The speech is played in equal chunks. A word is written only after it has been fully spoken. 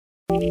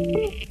You are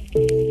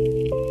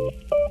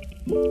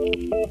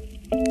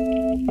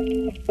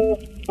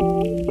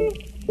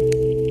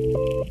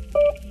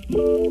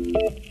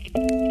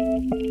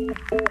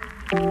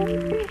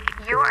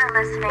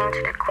listening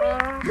to the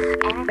Queens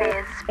in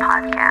Biz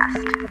podcast.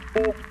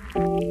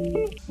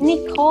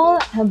 Nicole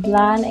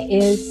Ablan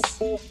is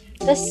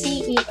the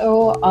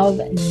CEO of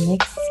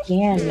Nick's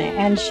Skin,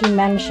 and she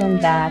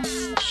mentioned that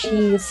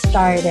she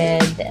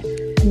started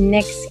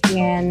Nick's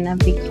Skin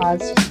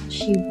because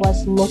she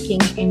was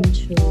looking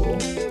into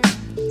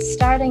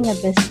starting a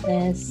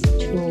business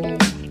to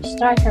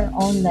start her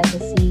own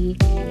legacy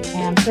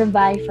and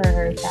provide for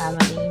her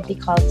family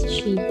because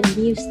she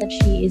believes that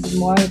she is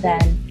more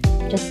than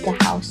just a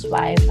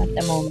housewife at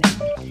the moment.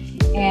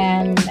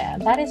 And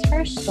that is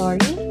her story.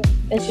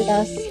 Visit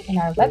us in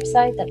our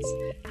website. That's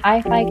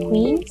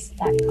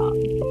ifiqueens.com.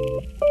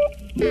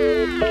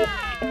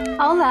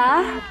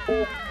 Hola!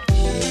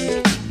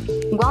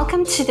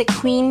 Welcome to the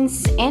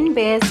Queens in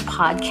Biz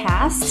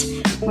podcast,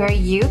 where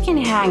you can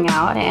hang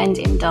out and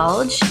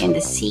indulge in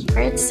the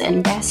secrets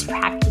and best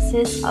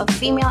practices of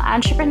female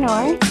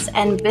entrepreneurs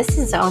and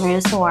business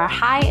owners who are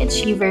high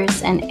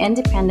achievers and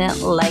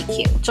independent like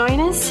you. Join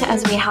us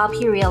as we help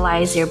you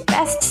realize your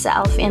best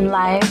self in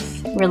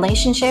life,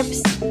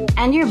 relationships,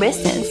 and your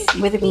business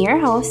with me, your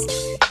host,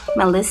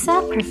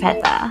 Melissa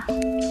Perfetta.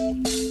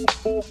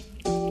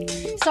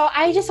 So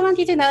I just want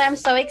you to know I'm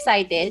so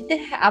excited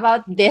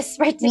about this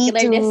particular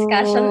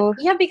discussion.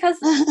 Yeah, because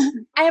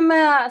I'm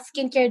a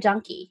skincare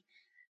junkie.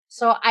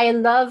 So I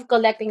love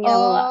collecting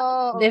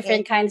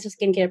different kinds of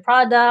skincare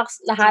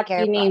products, lahat,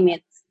 you name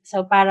it.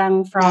 So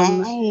parang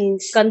from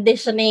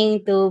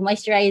conditioning to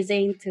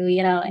moisturizing to,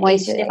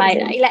 age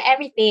define,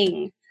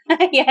 everything.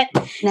 Yeah.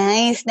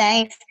 Nice.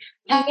 Yes.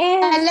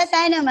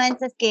 Halata naman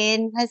sa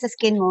skin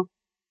mo.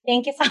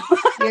 Thank you so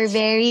much. You're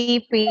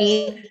very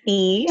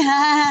pretty.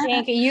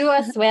 Thank you. You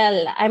as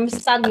well. I'm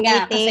sad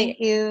nga kasi, Thank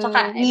you.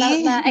 Tsaka,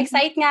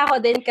 na-excite nga ako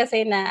din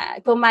kasi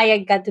na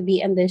pumayag ka to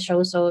be on the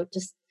show. So,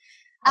 just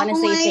wanna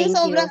say thank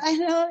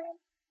you.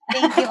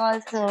 Thank you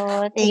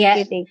also.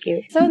 Thank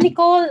you. So,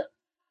 Nicole,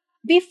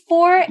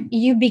 before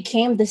you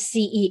became the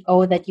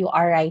CEO that you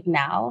are right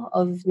now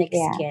of Nick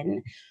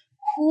Skin,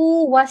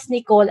 who was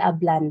Nicole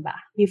Ablan ba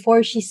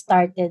before she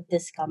started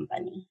this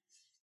company?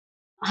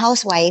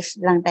 Housewife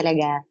lang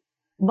talaga.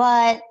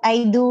 But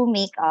I do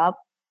makeup.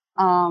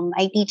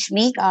 I teach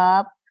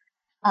makeup.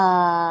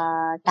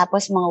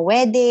 Tapos mga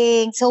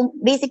wedding. So,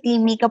 basically,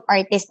 makeup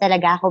artist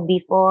talaga ako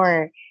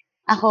before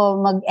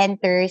ako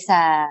mag-enter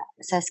sa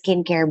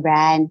skincare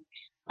brand.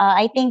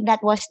 I think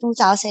that was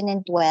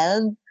 2012.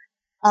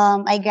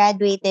 I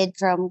graduated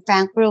from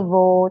Frank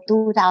Provo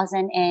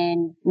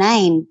 2009.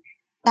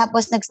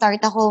 Tapos,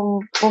 nag-start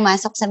akong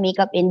pumasok sa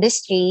makeup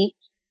industry.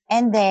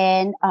 And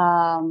then,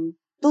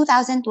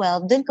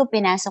 2012, dun ko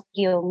pinasok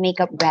yung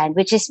makeup brand,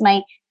 which is my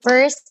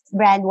first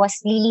brand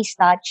was Lily's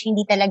Touch,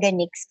 hindi talaga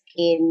Nick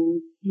Skin.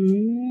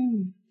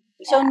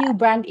 So, new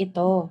brand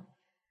ito?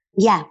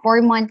 Yeah,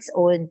 4 months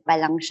old pa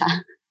lang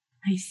siya.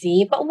 I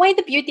see. But why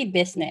the beauty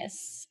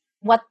business?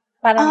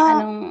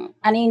 Ano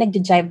yung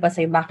nagja-jive ba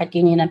sa'yo? Bakit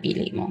yun yung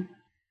napili mo?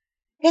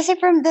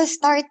 Kasi from the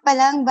start pa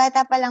lang,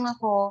 bata pa lang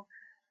ako,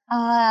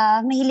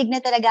 mahilig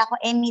na talaga ako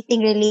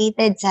anything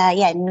related sa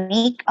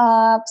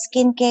makeup,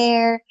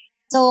 skincare.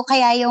 So,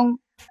 kaya yung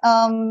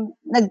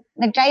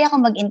nag-try ako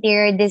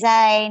mag-interior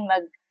design,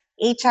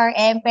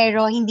 mag-HRM,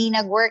 pero hindi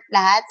nag-work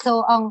lahat.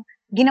 So, ang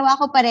ginawa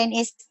ko pa rin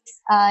is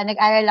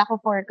nag-aral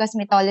ako for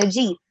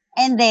cosmetology.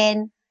 And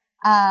then,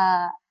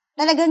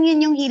 talagang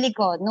yun yung hilig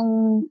ko.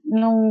 Nung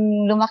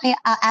lumaki,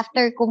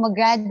 after ko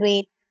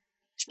mag-graduate,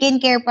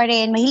 skincare pa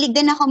rin. Mahilig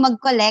din ako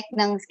mag-collect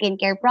ng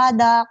skincare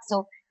products.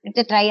 So,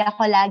 nagtatry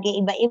ako lagi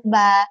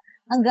iba-iba.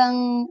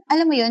 Hanggang,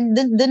 alam mo yun,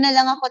 dun na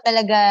lang ako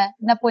talaga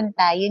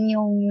napunta. Yun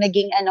yung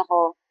naging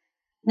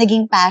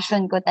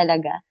passion ko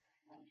talaga.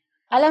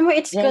 Alam mo,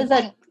 it's good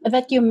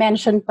that you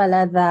mentioned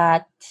pala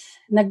that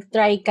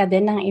nag-try ka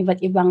din ng iba't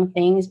ibang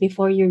things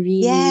before you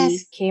really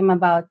came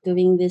about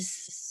doing this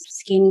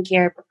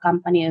skincare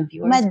company of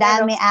yours.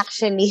 Madami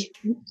actually.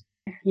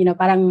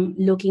 Parang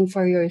looking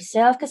for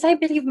yourself. Kasi I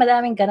believe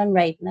madaming ganun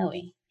right now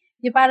eh.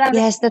 Yung parang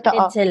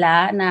totoo.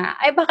 Sila na,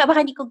 baka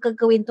hindi ko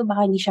gagawin to,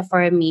 baka hindi siya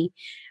for me.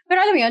 Pero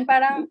alam mo yun,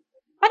 parang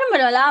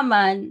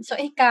malalaman? So,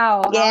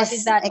 ikaw, how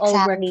did that all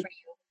work for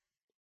you?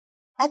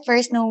 At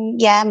first,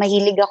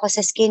 mahilig ako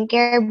sa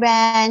skincare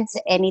brands,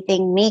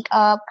 anything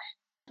makeup.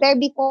 Pero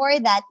before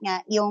that nga,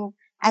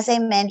 as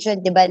I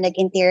mentioned, di ba,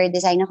 nag-interior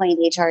design ako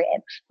in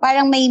HRM.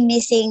 Parang may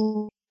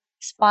missing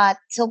spot.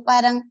 So,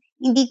 parang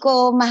hindi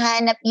ko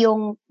mahanap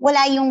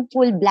wala yung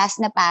full blast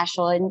na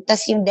passion.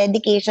 Tapos yung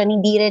dedication,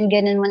 hindi rin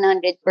ganun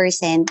 100%.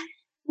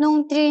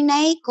 Nung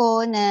trinay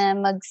ko na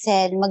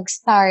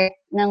mag-start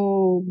ng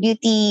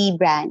beauty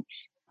brand,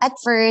 at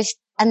first,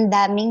 ang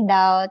daming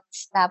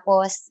doubts,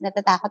 tapos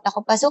natatakot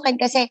ako pasukin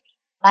kasi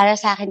para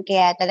sa akin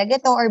kaya talaga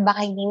to or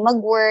baka hindi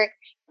mag-work.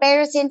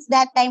 Pero since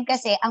that time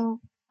kasi,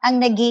 ang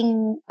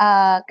naging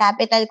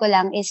capital ko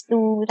lang is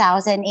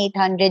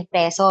 2,800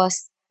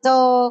 pesos.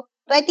 So,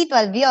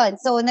 2012 yon.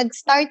 So,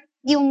 nag-start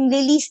yung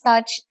Lily's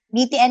Touch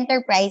Beauty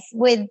Enterprise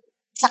with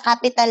sa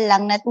capital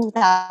lang na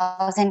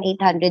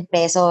 2,800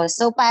 pesos.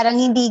 So parang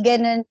hindi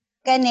ganun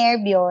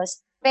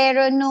ka-nervyos.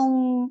 Pero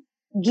nung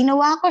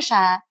ginawa ko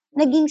siya,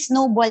 naging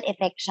snowball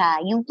effect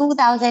siya. Yung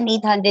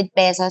 2,800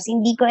 pesos,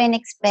 hindi ko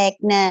in-expect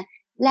na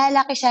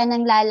lalaki siya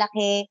ng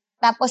lalaki.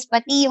 Tapos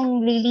pati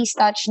yung Lily's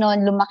Touch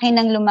noon, lumaki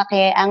ng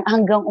lumaki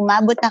hanggang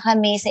umabot na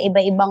kami sa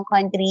iba-ibang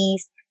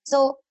countries.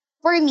 So,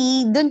 for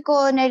me, dun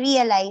ko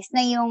na-realize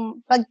na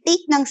yung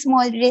pag-take ng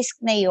small risk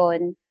na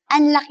yon,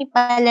 ang laki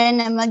pala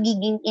na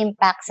magiging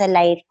impact sa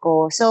life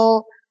ko.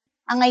 So,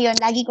 ngayon,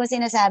 lagi ko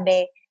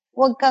sinasabi,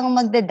 huwag kang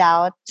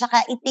magda-doubt.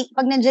 Tsaka,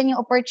 pag nandyan yung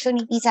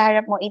opportunity sa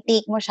harap mo,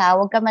 i-take mo siya.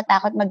 Huwag ka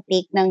matakot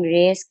mag-take ng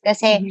risk.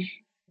 Kasi,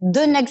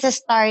 doon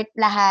nagsa-start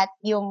lahat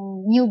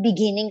yung new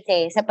beginnings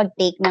sa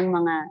pag-take ng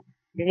mga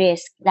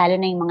risk. Lalo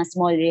na yung mga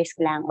small risk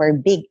lang or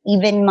big,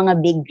 even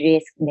mga big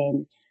risk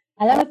din.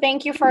 Alam mo,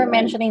 thank you for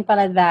mentioning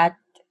pala that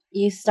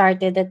you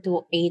started at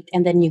 2.8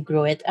 and then you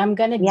grew it. I'm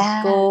gonna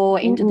go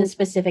into the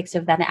specifics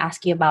of that and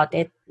ask you about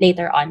it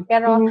later on.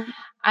 Pero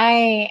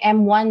I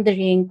am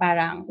wondering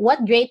parang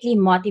what greatly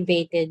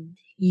motivated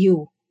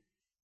you?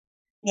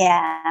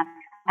 Yeah,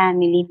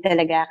 family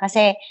talaga.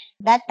 Kasi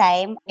that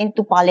time,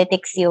 into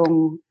politics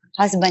yung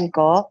husband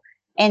ko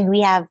and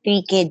we have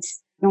 3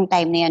 kids nung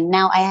time na yun.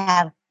 Now I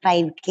have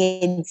 5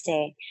 kids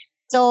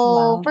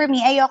So, for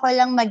me, ayoko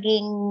lang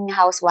maging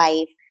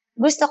housewife.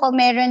 Gusto ko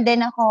meron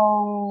din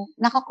akong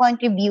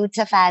nakakontribute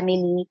sa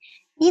family.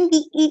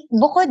 Hindi,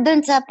 bukod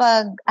dun sa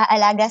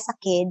pag-aalaga sa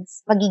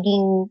kids,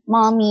 pagiging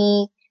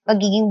mommy,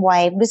 pagiging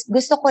wife,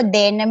 gusto ko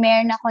din na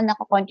meron ako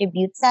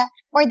nakakontribute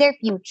for their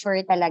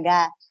future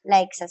talaga.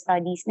 Like sa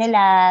studies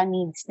nila,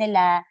 needs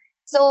nila.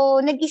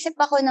 So, nag-isip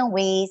ako ng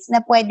ways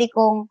na pwede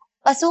kong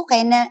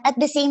pasukin na at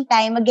the same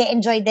time,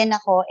 mag-enjoy din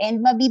ako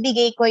and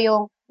mabibigay ko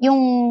yung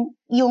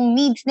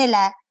needs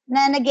nila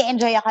na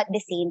nag-enjoy ako at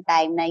the same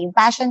time, na yung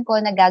passion ko,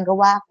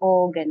 nagagawa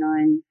ko,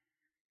 ganun.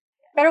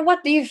 Pero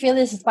what do you feel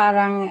is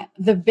parang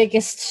the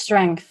biggest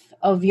strength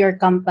of your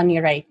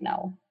company right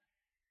now?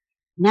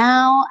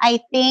 Now, I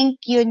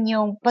think yun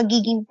yung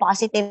pagiging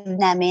positive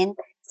namin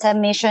sa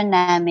mission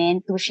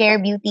namin to share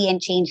beauty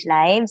and change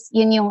lives.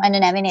 Yun yung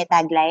namin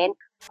tagline.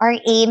 Our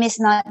aim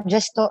is not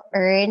just to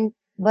earn,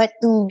 but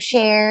to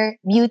share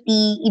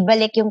beauty,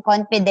 ibalik yung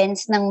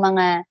confidence ng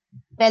mga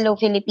fellow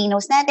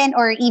Filipinos natin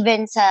or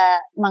even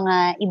sa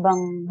mga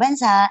ibang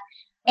bansa.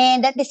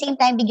 And at the same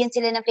time, bigyan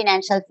sila ng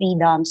financial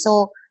freedom.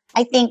 So,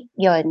 I think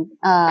yun,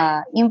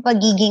 yung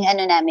pagiging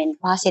namin,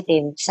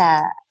 positive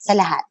sa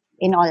lahat,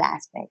 in all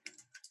aspects.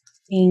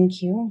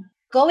 Thank you.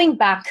 Going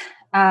back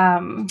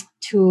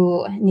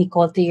to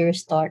Nicole, to your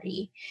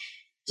story.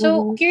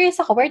 So,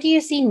 curious ako, where do you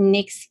see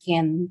Nick's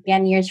Skin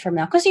 10 years from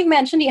now? Because you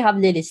mentioned you have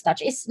Lily's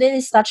Touch. Is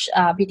Lily's Touch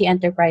Beauty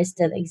Enterprise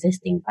still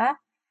existing pa?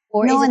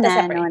 Or is it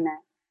separate? No na.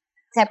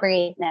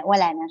 Separate na.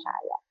 Wala na siya.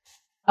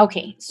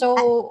 Okay.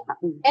 So,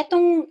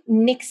 etong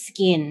Nick's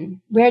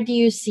Skin, where do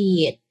you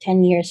see it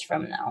 10 years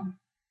from now?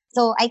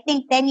 So, I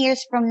think 10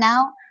 years from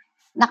now,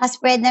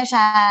 nakaspread na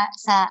siya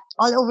sa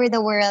all over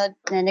the world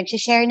na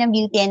nagsishare ng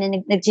beauty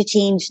and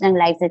nag-change ng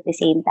lives at the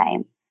same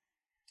time.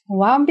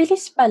 Wow, ang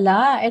bilis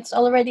pala. It's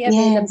already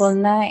available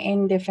na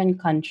in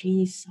different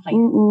countries. Okay.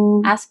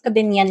 Ask ko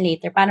din yan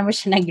later. Paano mo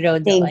siya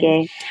nag-grow doon?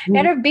 Sige.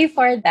 Pero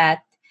before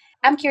that,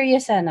 I'm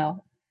curious,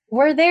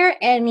 were there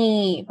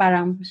any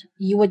parang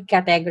you would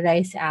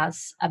categorize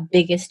as a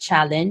biggest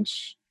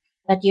challenge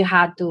that you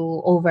had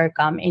to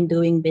overcome in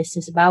doing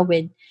business ba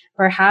with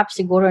perhaps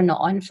siguro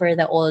noon for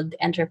the old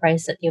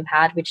enterprise that you've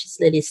had, which is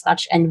Lily's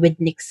Touch, and with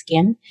Nick's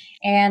Skin?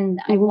 And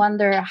I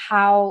wonder,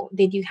 how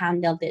did you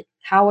handle it?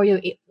 How were you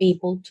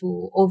able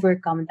to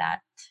overcome that?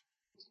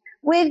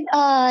 With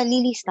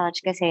Lily's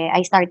Touch kasi,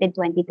 I started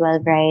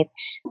 2012, right?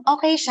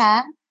 Okay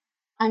siya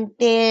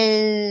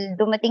until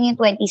dumating yung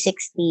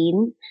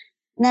 2016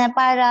 na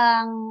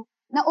parang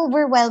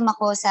na-overwhelm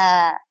ako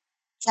sa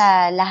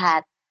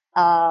lahat.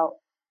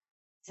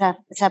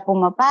 Sa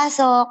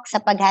pumapasok, sa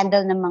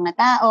pag-handle ng mga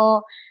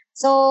tao.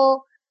 So,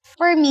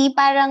 for me,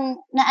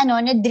 parang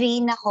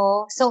na-drain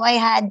ako. So, I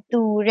had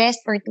to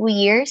rest for 2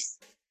 years.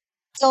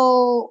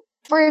 So,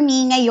 for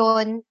me,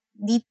 ngayon,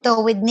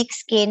 dito with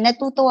Nick's Skin,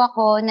 natuto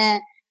ako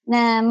na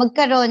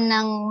magkaroon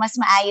ng mas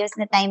maayos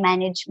na time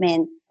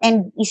management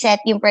and iset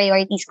yung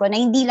priorities ko na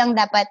hindi lang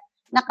dapat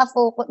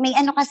nakafocus. May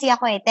kasi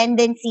ako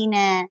tendency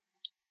na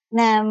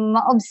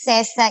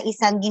ma-obsess sa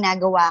isang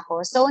ginagawa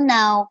ko. So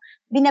now,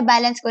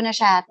 binabalance ko na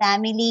siya.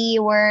 Family,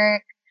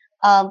 work,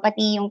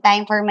 pati yung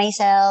time for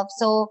myself.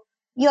 So,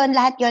 yun,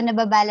 lahat yun,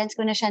 nababalance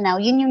ko na siya now.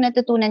 Yun yung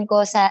natutunan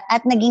ko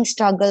at naging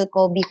struggle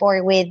ko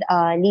before with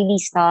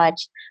Lily's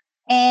Touch.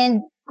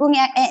 And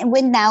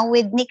when now,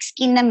 with Nick's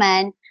Skin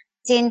naman,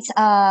 since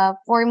 4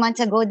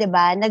 months ago,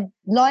 diba,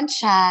 nag-launch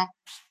siya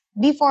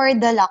before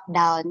the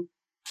lockdown.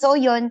 So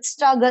yun,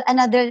 struggle,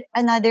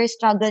 another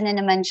struggle na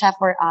naman siya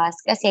for us.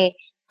 Kasi,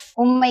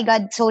 oh my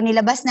God, so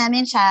nilabas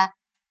namin siya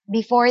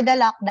before the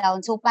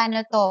lockdown. So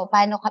paano to?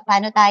 Paano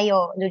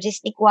tayo?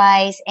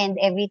 Logistic-wise and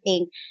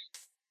everything.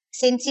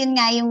 Since yun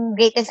nga yung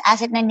greatest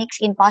asset na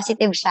Nick's Skin,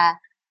 positive siya.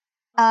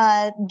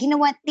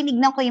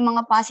 tinignan ko yung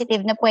mga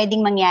positive na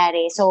pwedeng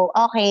mangyari. So,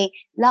 okay,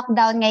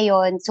 lockdown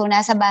ngayon, so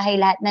nasa bahay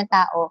lahat ng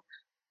tao.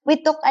 We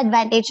took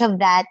advantage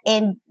of that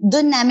and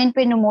dun namin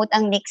promote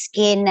ang Nick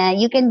Skin na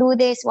you can do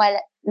this while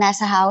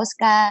nasa house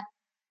ka.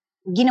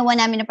 Ginawa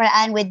namin ng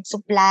paraan with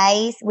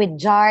supplies, with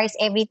jars,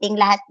 everything,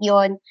 lahat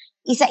yon.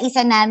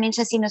 Isa-isa namin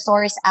siya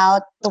sinosource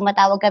out.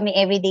 Tumatawag kami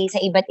everyday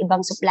sa iba't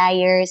ibang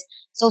suppliers.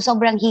 So,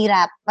 sobrang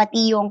hirap.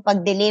 Pati yung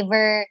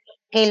pag-deliver,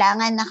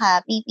 kailangan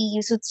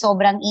naka-PPE suit,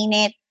 sobrang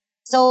init.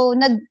 So,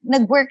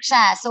 nag-work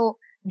siya. So,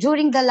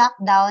 during the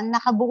lockdown,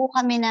 nakabuo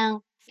kami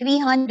ng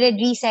 300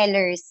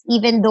 resellers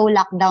even though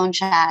lockdown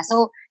siya.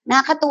 So,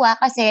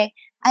 nakakatuwa kasi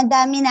ang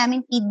dami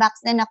namin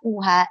feedbacks na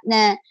nakuha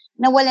na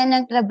nawalan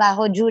ng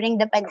trabaho during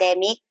the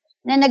pandemic,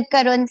 na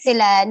nagkaroon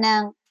sila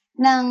ng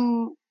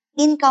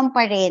income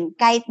pa rin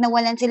kahit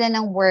nawalan sila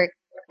ng work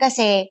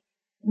kasi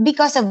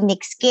because of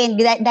Nick Skin.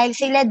 Dahil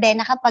sila din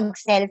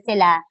nakapag-sell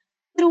sila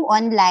through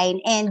online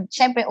and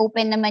syempre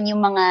open naman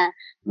yung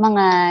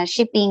mga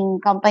shipping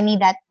company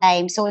that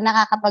time. So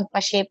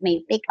nakakapagpa-ship,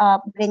 may pick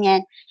up,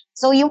 ganyan.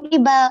 So yung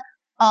iba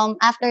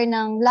after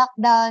ng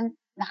lockdown,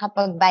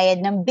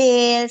 nakapagbayad ng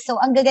bill. So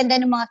ang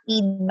gaganda ng mga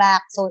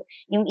feedback. So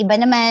yung iba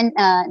naman,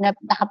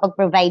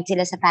 nakapag-provide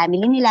sila sa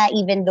family nila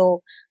even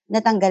though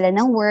natanggalan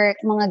ng work,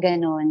 mga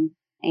ganun.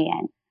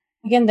 Ayan.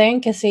 Maganda yun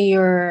kasi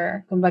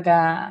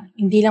kumbaga,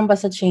 hindi lang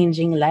basta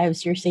changing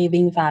lives, you're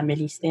saving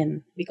families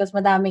din. Because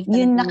madami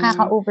Yun talagang,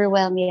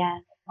 nakaka-overwhelm,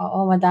 yeah.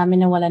 madami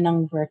na wala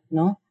ng work,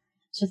 no?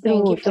 So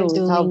thank you for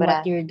True, doing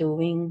what sobra. you're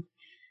doing.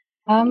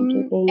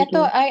 Thank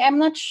Eto, you. I'm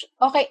not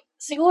okay,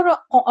 siguro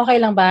kung okay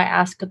lang ba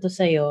ask ko to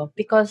sa'yo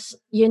because,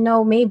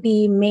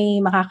 maybe may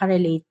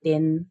makaka-relate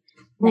din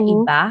na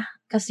Mm-hmm. iba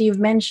kasi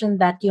you've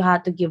mentioned that you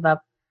had to give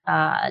up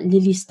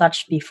Lily's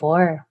touch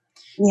before.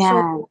 So,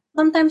 Yeah.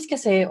 sometimes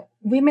kasi,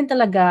 women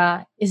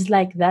talaga is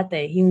like that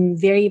eh. Yung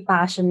very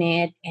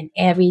passionate and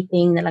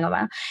everything na lang,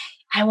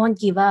 I won't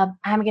give up.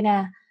 I'm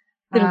gonna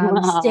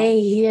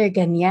stay here,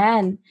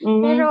 ganyan.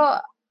 Mm-hmm. Pero,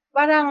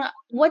 parang,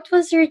 what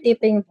was your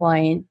tipping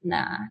point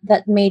na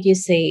that made you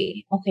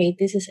say, okay,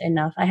 this is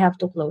enough. I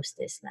have to close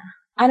this na.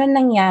 Ano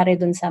nangyari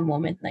dun sa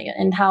moment na yun?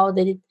 And how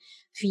did it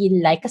feel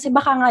like? Kasi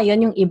baka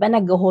ngayon yung iba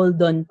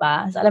nag-hold on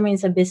pa. So, alam mo yun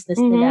sa business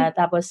nila.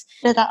 Tapos,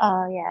 Totoo,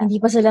 yeah.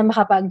 hindi pa sila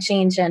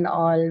makapag-change and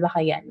all.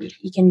 Baka yan,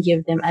 you can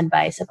give them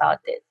advice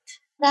about it.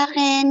 Sa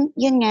akin,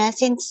 yun nga,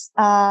 since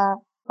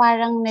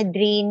parang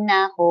na-drain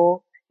na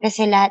ako,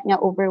 kasi lahat nga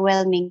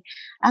overwhelming,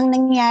 ang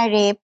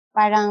nangyari,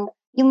 parang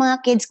yung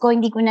mga kids ko,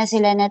 hindi ko na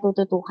sila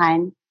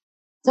natututukan.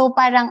 So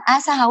parang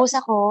sa house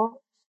ako,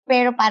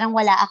 pero parang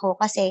wala ako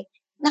kasi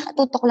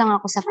nakatutok lang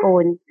ako sa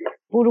phone.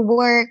 Puro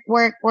work,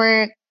 work,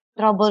 work,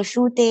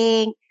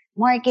 troubleshooting,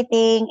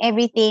 marketing,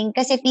 everything.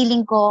 Kasi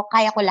feeling ko,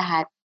 kaya ko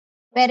lahat.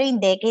 Pero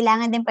hindi,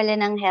 kailangan din pala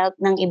ng help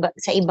ng iba,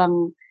 sa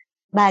ibang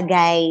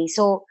bagay.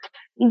 So,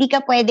 hindi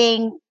ka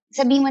pwedeng,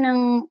 sabi mo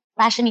ng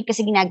passionate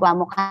kasi ginagawa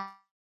mo,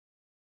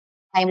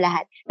 kaya mo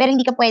lahat. Pero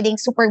hindi ka pwedeng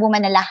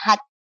superwoman na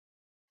lahat.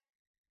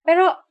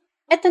 Pero,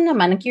 eto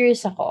naman,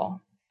 curious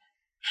ako.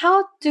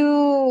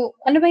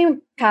 Ano ba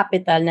yung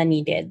capital na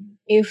needed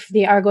if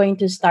they are going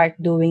to start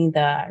doing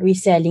the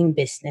reselling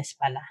business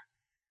pala?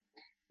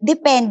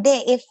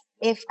 Depende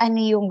if ano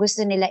yung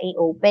gusto nila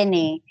i-open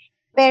eh.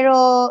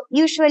 Pero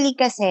usually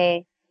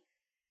kasi,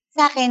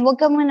 sa akin, wag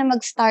ka muna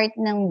mag-start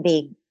ng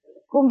big.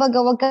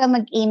 Kumbaga, wag ka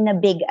mag-aim na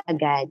big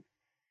agad.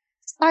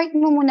 Start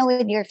mo muna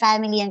with your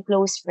family and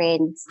close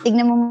friends.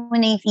 Tignan mo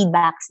muna yung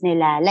feedbacks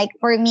nila. Like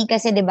for me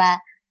kasi, di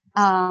ba,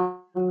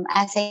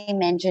 as I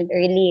mentioned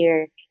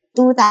earlier,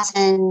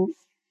 2,800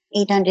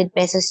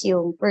 pesos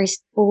yung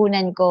first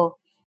puhunan ko,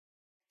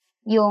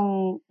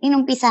 yung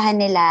inumpisahan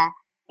nila.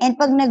 And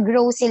pag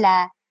nag-grow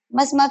sila,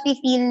 mas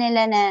mafe-feel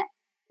nila na,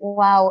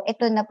 wow,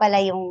 ito na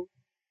pala yung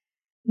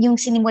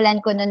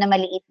sinimulan ko noon na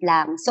maliit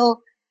lang.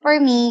 So, for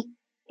me,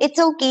 it's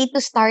okay to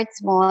start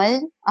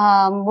small.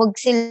 Wag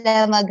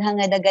sila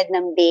maghangad agad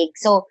ng big.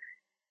 So,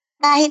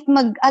 kahit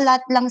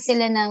mag-allot lang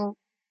sila ng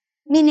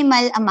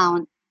minimal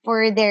amount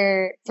for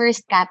their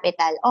first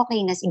capital,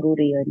 okay na siguro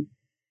yun.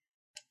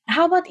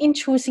 How about in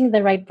choosing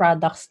the right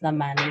products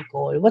naman,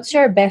 Nicole? What's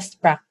your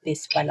best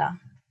practice pala?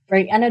 For,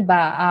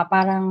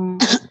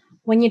 parang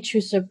when you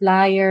choose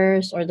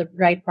suppliers or the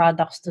right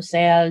products to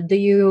sell, do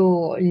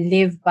you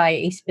live by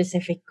a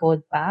specific code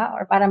pa?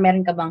 Or parang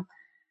meron ka bang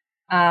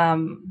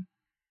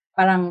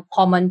parang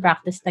common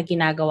practice na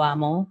ginagawa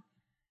mo?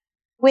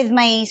 With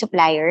my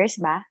suppliers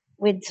ba?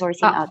 With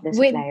sourcing out the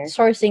with suppliers?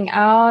 sourcing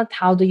out,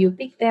 how do you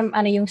pick them?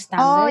 Ano yung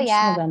standards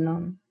yeah. mo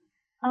ganun?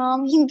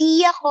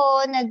 Hindi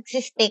ako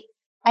nagsistick.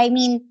 I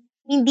mean,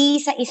 hindi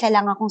sa isa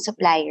lang akong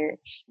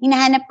supplier.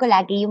 Hinahanap ko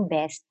lagi yung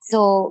best.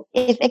 So,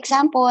 if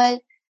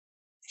example,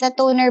 sa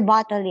toner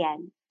bottle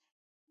yan,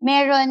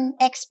 meron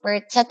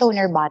expert sa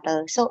toner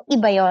bottle. So,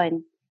 iba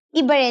yon.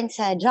 Iba rin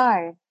sa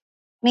jar.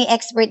 May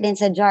expert din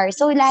sa jar.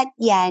 So, lahat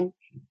yan,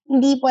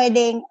 hindi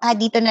pwedeng,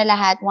 dito na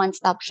lahat,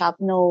 one-stop shop.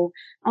 No.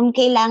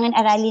 Kailangan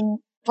aralin,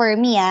 for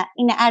me,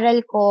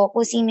 inaaral ko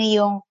kung sino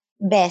yung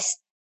best.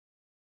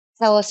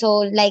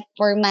 So like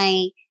for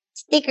my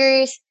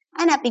stickers,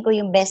 hanapin ko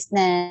yung best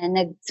na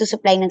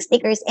nagsusupply ng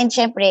stickers. And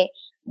syempre,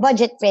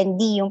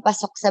 budget-friendly yung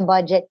pasok sa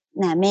budget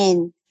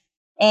namin.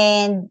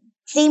 And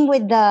same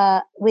with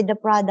the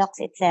products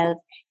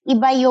itself.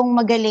 Iba yung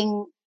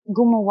magaling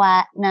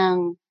gumawa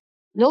ng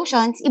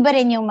lotions, iba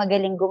rin yung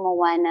magaling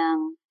gumawa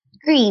ng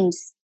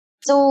creams.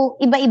 So,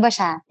 iba-iba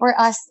siya. For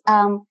us,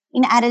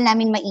 inaaral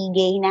namin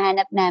maigi,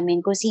 hinahanap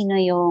namin kung sino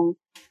yung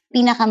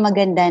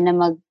pinakamaganda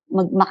na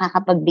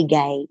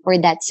makakapagbigay for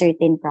that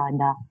certain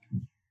product.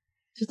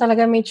 So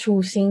talaga may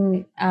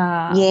choosing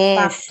Yes.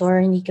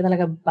 factor, hindi ka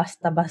talaga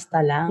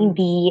basta-basta lang.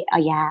 Hindi,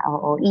 yeah,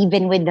 oo.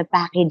 Even with the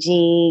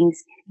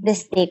packagings, the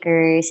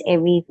stickers,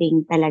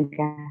 everything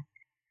talaga.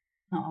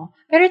 Oo.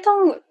 Pero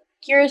itong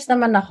curious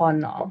naman ako,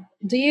 no?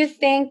 Do you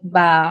think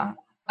ba,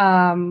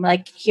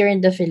 like here in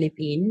the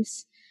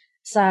Philippines,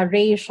 sa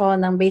ratio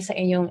ng based sa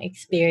inyong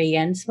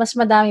experience, mas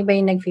madami ba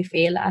yung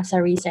nag-fail as a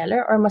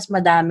reseller or mas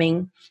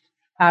madaming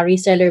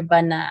reseller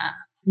ba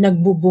na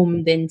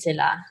nagbo-boom din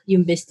sila,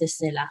 yung business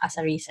nila as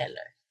a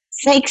reseller?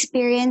 Sa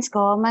experience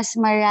ko,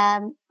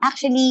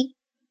 actually,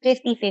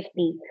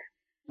 50-50.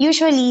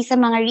 Usually, sa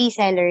mga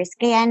resellers,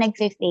 kaya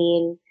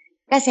nag-fail.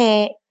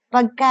 Kasi,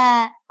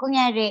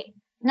 kunyari,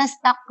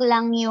 na-stock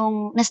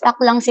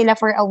lang sila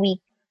for a week,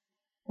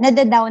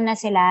 nadadown na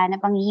sila,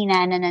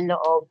 napanghihinaan na ng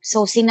loob.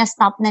 So,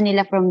 sinastop na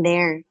nila from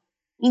there.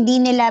 Hindi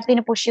nila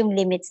pinupush yung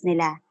limits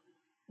nila.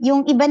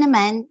 Yung iba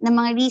naman, ng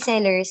mga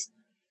resellers,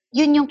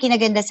 yun yung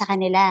kinaganda sa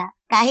kanila.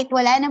 Kahit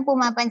wala nang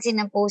pumapansin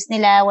ng post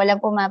nila,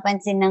 walang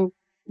pumapansin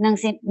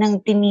ng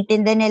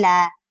tinitinda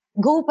nila,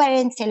 go pa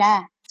rin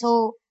sila.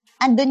 So,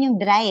 andun yung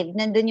drive,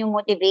 nandun yung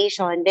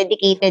motivation,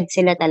 dedicated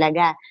sila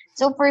talaga.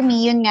 So, for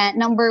me, yun nga,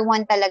 number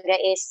one talaga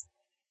is,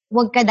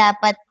 wag ka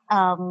dapat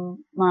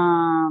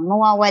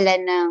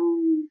mawawalan ng,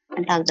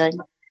 ang tawag doon,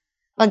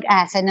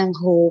 pag-asa ng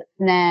hope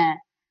na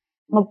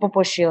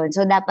magpupush yun.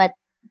 So, dapat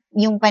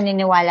yung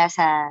paniniwala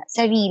sa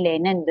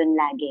sarili nandun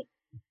lagi.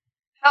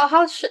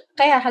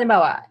 Kaya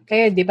halimbawa,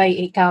 kayo, di ba,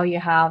 ikaw,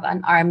 you have an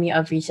army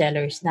of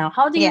resellers now.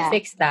 How do you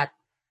fix that?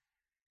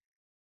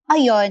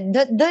 Ayun,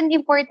 doon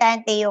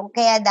importante yung,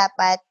 kaya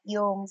dapat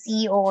yung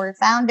CEO or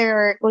founder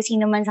or kung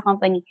sino man sa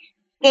company,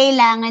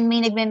 kailangan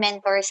may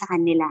nagme-mentor sa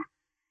kanila.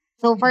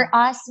 So for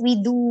us, we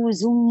do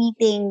Zoom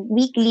meeting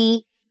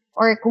weekly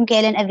or kung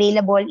kailan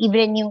available,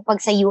 even yung pag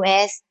sa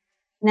US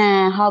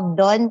na hub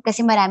doon,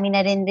 kasi marami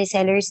na rin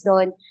resellers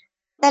doon.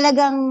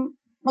 Talagang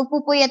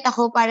magpupuyat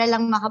ako para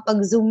lang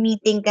makapag-Zoom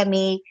meeting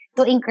kami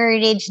to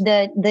encourage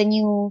the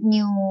new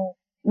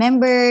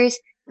members,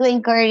 to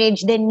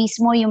encourage din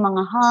mismo yung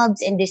mga hubs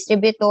and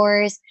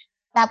distributors.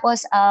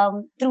 Tapos,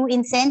 through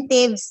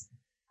incentives,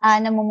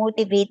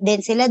 namomotivate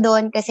din sila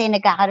doon kasi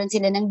nagkakaroon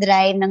sila ng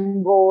drive, ng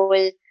goal.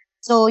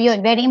 So,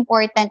 yun, very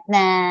important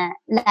na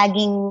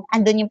laging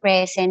andun yung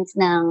presence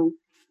ng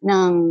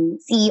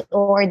CEO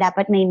or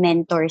dapat may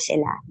mentor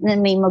sila na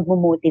may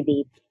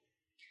magmo-motivate.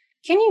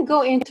 Can you go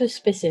into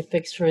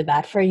specifics for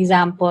that? For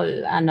example,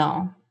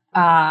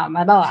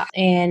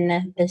 in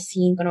the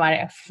scene,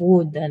 kunwari,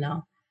 food,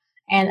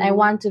 and I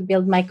want to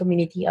build my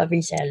community of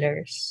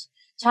resellers.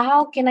 So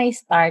how can I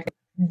start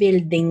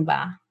building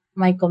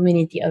my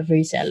community of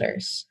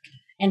resellers?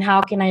 And how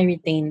can I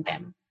retain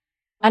them?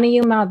 Ano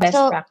yung mga best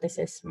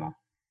practices mo?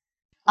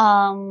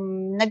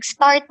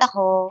 Nag-start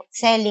ako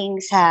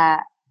selling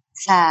sa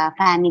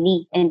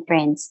family and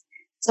friends.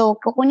 So,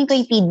 kukunin ko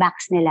yung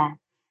feedbacks nila.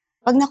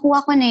 Pag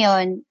nakuha ko na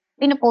yon,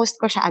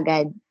 pinopost ko siya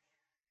agad.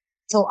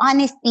 So,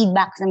 honest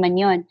feedbacks naman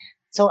yon.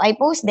 So, I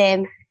post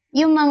them.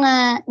 Yung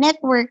mga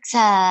network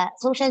sa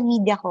social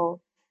media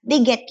ko, they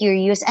get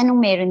curious,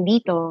 anong meron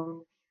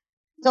dito?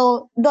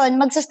 So,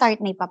 doon, magsa-start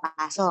na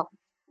ipapasok.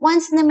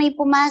 Once na may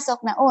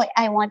pumasok na, oh,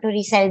 I want to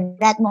resell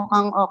that,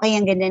 mukhang okay,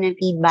 ang ganda ng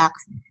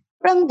feedbacks.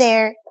 From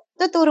there,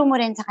 tuturo mo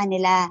rin sa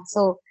kanila.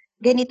 So,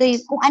 ganito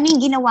yung, kung ano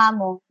yung ginawa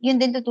mo,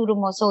 yun din tuturo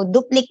mo. So,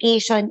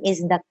 duplication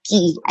is the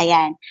key.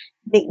 Ayan.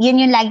 Yun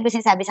yung lagi ko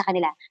sinasabi sa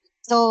kanila.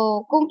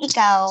 So, kung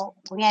ikaw,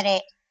 kunyari,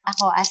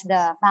 ako as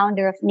the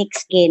founder of Nick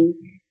Skin,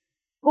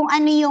 kung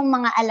ano yung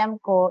mga alam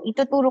ko,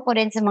 ituturo ko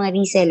rin sa mga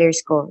resellers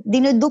ko.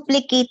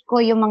 Dinuduplicate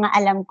ko yung mga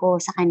alam ko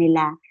sa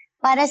kanila.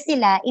 Para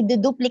sila,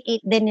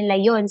 iduduplicate din nila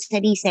yon sa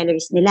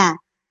resellers nila.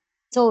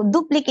 So,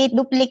 duplicate.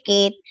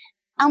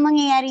 Ang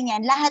mangyayari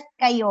niyan, lahat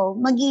kayo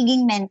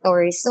magiging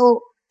mentors.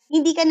 So,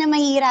 hindi ka na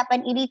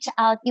mahihirapan i-reach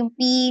out yung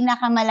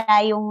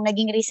pinakamalayong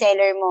naging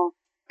reseller mo.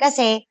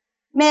 Kasi,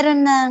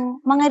 meron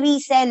ng mga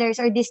resellers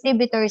or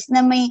distributors na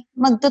may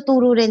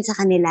magtuturo rin sa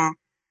kanila.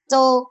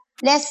 So,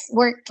 less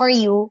work for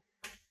you.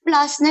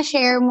 Plus,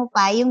 na-share mo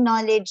pa yung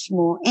knowledge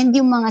mo and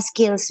yung mga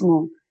skills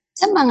mo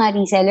sa mga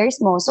resellers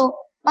mo. So,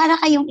 para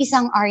kayong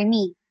isang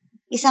army,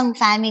 isang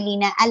family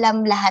na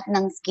alam lahat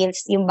ng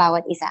skills yung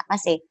bawat isa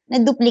kasi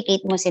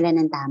na-duplicate mo sila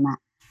ng tama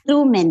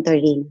through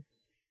mentoring.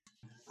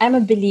 I'm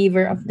a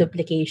believer of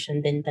duplication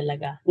din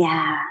talaga.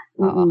 Yeah.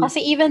 Kasi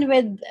even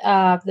with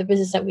the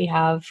business that we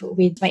have,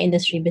 with my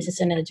industry,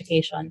 business and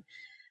education,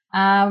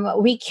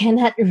 we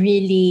cannot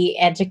really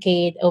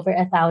educate over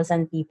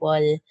 1,000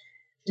 people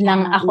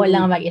lang ako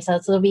lang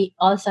mag-isa. So we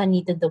also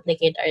need to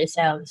duplicate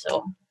ourselves.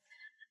 So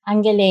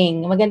Ang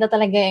galing. Maganda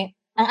talaga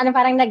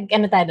parang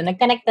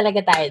nag-connect talaga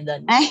tayo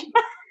doon. Ay,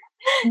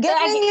 So,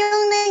 ganun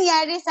yung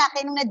nangyari sa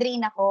akin nung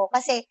na-drain ako.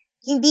 Kasi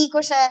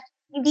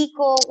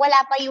wala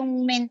pa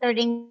yung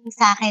mentoring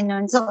sa akin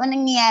nun. So,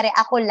 anong nangyayari?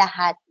 Ako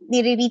lahat.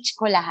 Nire-reach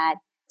ko lahat.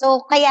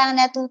 So, kaya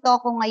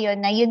natuto ko ngayon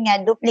na yun nga,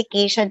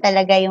 duplication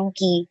talaga yung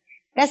key.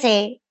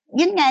 Kasi,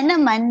 yun nga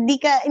naman, hindi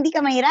ka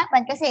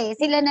mahirapan kasi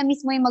sila na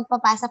mismo yung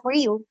magpapasa for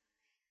you.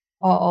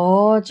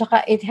 oo,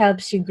 tsaka it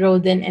helps you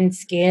grow din and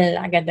skill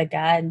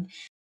agad-agad.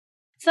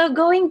 So,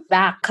 going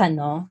back,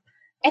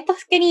 eto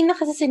kanina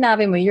kasi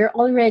sinabi mo, you're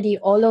already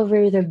all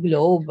over the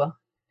globe.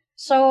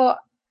 So,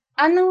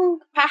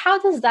 how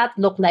does that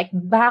look like?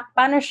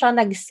 Paano siya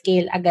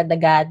nag-scale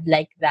agad-agad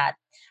like that?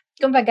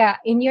 Kumbaga,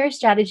 in your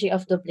strategy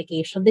of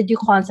duplication, did you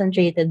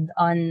concentrated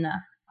on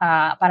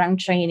parang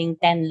training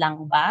 10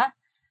 lang ba?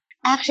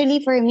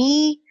 Actually, for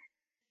me,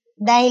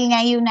 dahil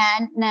nga yun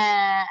na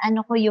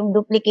ano ko yung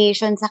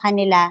duplication sa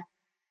kanila,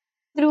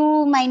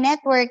 through my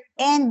network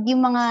and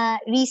yung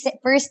mga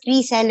first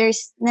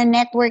resellers na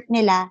network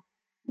nila,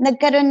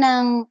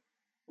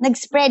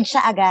 nag-spread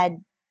siya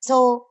agad.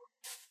 So,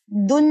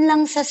 dun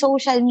lang sa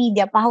social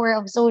media, power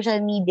of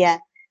social media,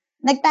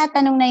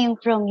 nagtatanong na yung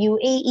from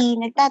UAE,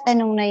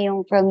 nagtatanong na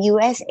yung from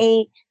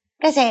USA.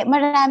 Kasi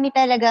marami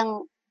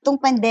talagang, itong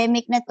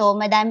pandemic na to,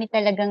 madami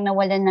talagang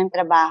nawalan ng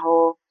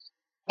trabaho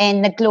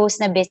and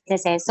nag-close na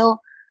businesses. So,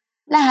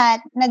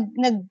 lahat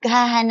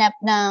naghahanap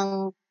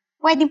ng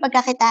pwedeng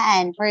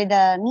pagkakitaan for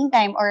the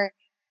meantime or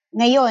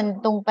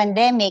ngayon, tong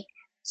pandemic.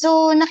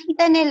 So,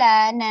 nakita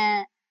nila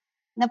na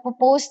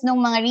napopost ng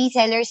mga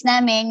resellers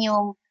namin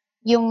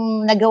yung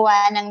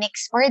nagawa ng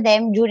Nix for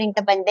them during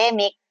the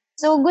pandemic.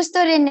 So,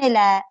 gusto rin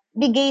nila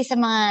bigay sa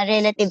mga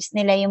relatives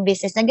nila yung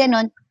business na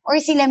ganun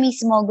or sila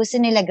mismo gusto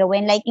nila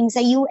gawin. Like yung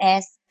sa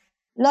US,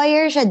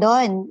 lawyer siya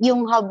doon,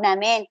 yung hub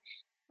namin.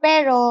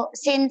 Pero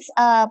since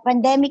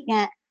pandemic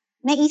nga,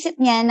 naisip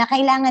niya na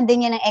kailangan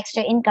din niya ng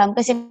extra income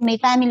kasi may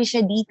family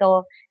siya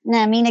dito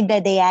na may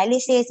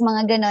nagda-dialysis,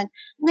 mga ganon.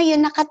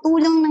 Ngayon,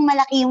 nakatulong ng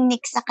malaki yung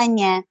Nix sa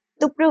kanya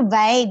to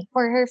provide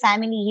for her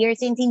family here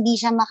since hindi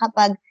siya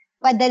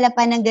makapagpadala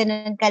pa ng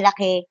ganon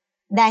kalaki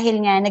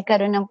dahil nga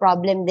nagkaroon ng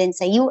problem din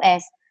sa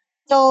US.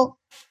 So,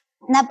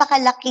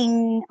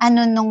 napakalaking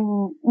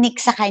nung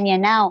Nix sa kanya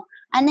now.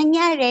 Ang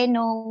nangyari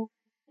nung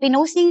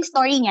pinost niya yung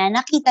story niya,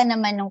 nakita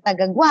naman nung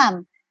taga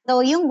Guam.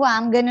 So, yung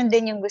Guam, ganun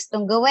din yung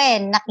gustong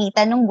gawin.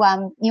 Nakita nung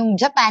Guam, yung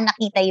Japan,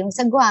 nakita yung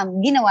sa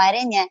Guam. Ginawa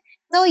rin niya.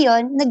 So,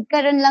 yun,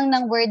 nagkaroon lang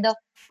ng word of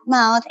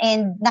mouth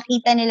and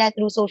nakita nila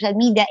through social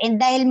media.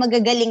 And dahil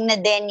magagaling na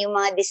din yung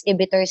mga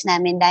distributors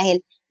namin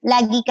dahil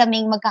lagi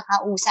kaming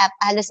magkakausap,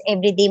 halos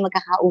everyday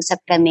magkakausap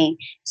kami.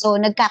 So,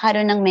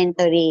 nagkakaroon ng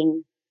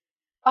mentoring.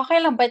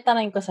 Okay lang ba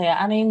tanongin ko sa'yo,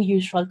 ano yung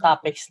usual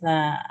topics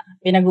na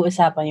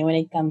pinag-uusapan niyo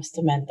when it comes to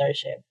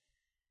mentorship?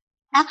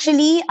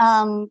 Actually,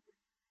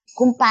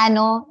 kung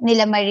paano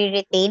nila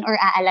mariretain or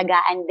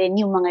aalagaan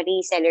din yung mga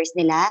resellers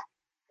nila.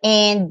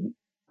 And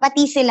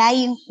pati sila,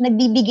 yung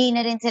nagbibigay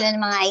na rin sila ng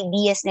mga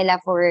ideas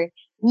nila for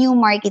new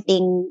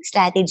marketing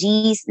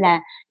strategies na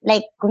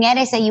like,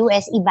 kunyari sa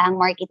US, iba ang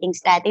marketing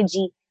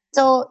strategy.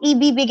 So,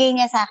 ibibigay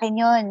niya sa akin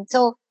yon.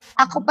 So,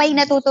 ako pa yung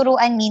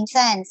natuturuan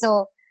minsan.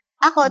 So,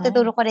 ako,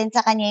 tuturo ko rin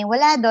sa kanya yung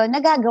wala doon,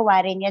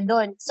 nagagawa rin niya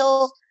doon.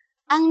 So,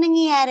 ang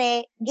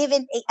nangyayari,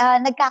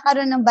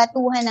 nagkakaroon ng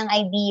batuhan ng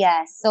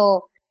ideas.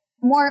 So,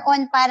 more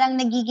on parang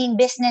nagiging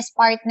business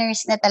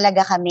partners na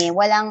talaga kami.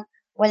 Walang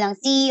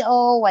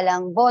CEO,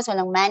 walang boss,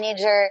 walang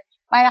manager.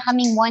 Para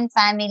kaming one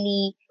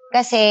family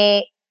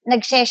kasi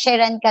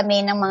nagshe-sharean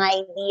kami ng mga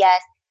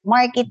ideas.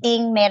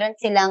 Marketing, meron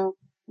silang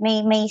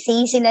may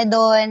say sila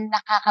doon,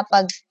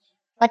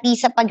 pati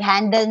sa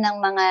pag-handle ng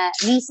mga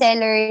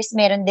resellers,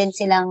 meron din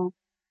silang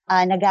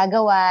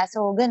nagagawa.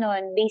 So,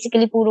 ganun.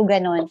 Basically, puro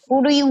ganun.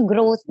 Puro yung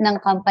growth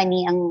ng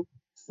company ang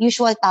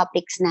usual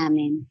topics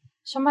namin.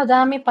 So,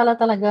 madami pala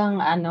talagang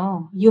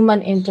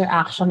human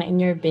interaction in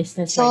your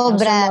business right now.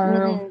 So, Sobra.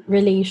 more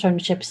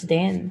relationships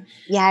din.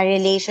 Yeah,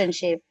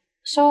 relationship.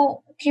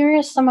 So,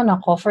 curious naman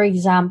ako, for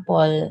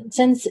example,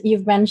 since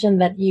you've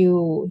mentioned that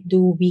you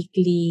do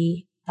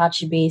weekly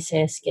touch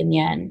bases,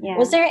 ganyan, Yeah.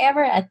 was there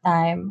ever a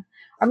time,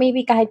 or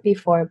maybe kahit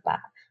before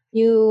pa,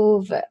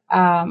 you've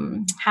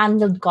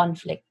handled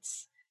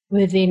conflicts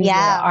within your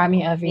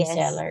army of Yes.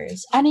 resellers?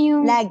 Ano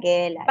yung,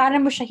 Lagi.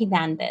 paano mo siya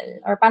hinandle?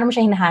 Or paano mo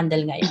siya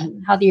hinahandle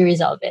ngayon? How do you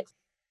resolve it?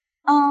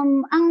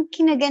 Ang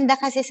kinaganda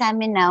kasi sa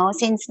amin now,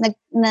 since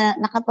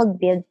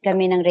nakapag-build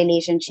kami ng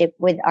relationship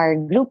with our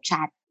group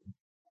chat,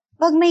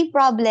 pag may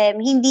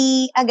problem,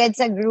 hindi agad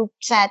sa group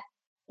chat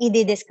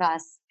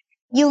i-discuss.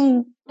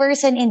 Yung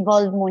person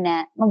involved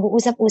muna,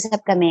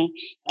 mag-uusap-usap kami.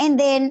 And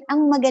then,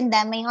 ang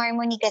maganda, may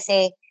harmony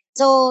kasi.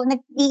 So,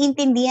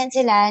 nag-iintindihan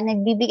sila,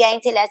 nagbibigayan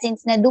sila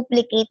since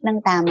na-duplicate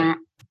ng tama.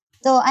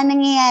 So, ang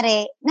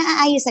nangyayari,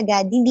 naaayos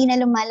agad, hindi na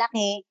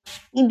lumalaki,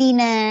 hindi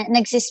na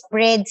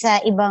nagsispread sa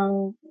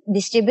ibang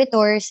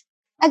distributors,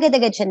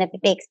 agad-agad siya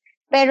napipix.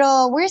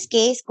 Pero worst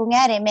case,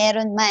 kunyari,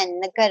 meron man,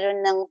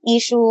 nagkaroon ng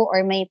issue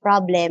or may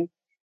problem,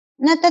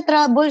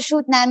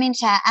 nata-troubleshoot namin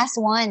siya as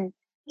one.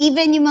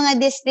 even yung mga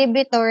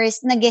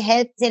distributors,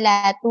 nag-help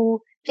sila to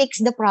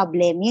fix the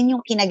problem. Yun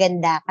yung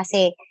kinaganda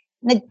kasi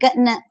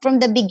from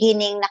the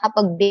beginning,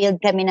 nakapag-build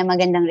kami ng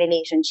magandang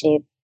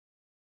relationship.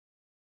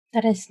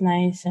 That is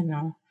nice,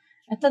 ano.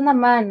 Ito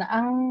naman,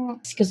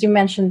 because you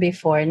mentioned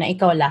before na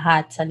ikaw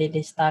lahat sa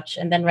Lily's Touch,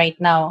 and then right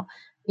now,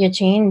 you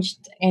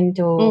changed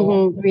into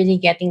really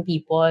getting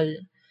people.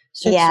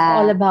 So it's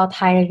all Yeah. about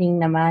hiring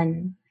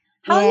naman.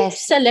 How do you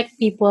Yes. select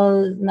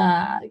people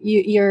na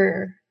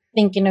you're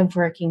thinking of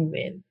working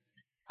with?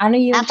 Ano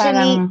yung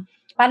Actually,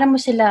 paano mo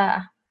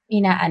sila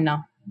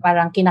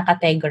parang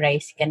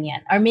kinakategorize,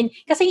 ganyan? I mean,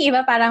 kasi yung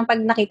iba parang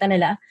pag nakita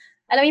nila,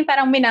 alam mo yung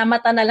parang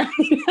minamata na lang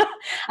nila.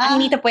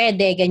 Hindi to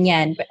pwede,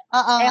 ganyan.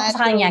 oo Ewan nga, ko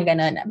sa kanya, true.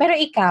 ganun. Pero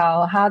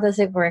ikaw, how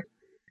does it work?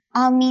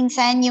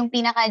 Minsan yung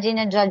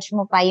pinaka-gina-judge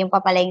mo pa, yung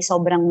pa pala yung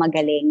sobrang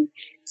magaling.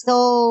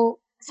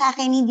 So, sa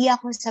akin, hindi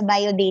ako sa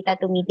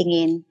biodata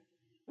tumitingin.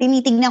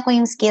 Tinitignan ko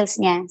yung skills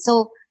niya.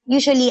 So,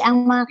 usually,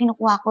 ang mga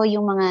kinukuha ko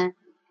yung mga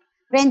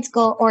friends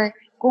ko or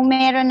kung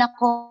meron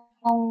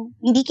akong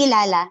hindi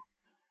kilala,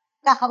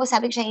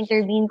 kakausapin siya,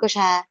 interviewin ko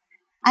siya.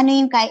 Ano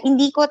yung kaya?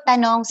 Hindi ko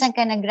tanong saan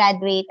ka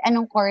nag-graduate,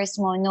 anong course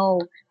mo?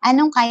 No.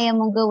 Anong kaya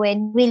mong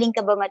gawin? Willing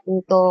ka ba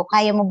matuto?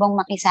 Kaya mo bang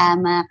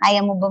makisama? Kaya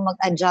mo ba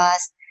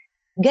mag-adjust?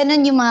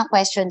 Ganon yung mga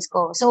questions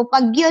ko. So,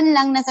 pag yun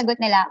lang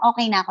nasagot nila,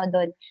 okay na ako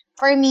doon.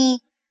 For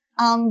me,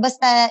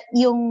 basta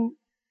yung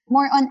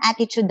more on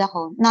attitude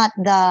ako, not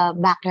the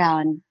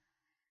background.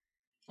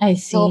 I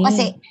see. So,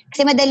 kasi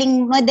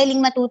madaling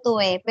matuto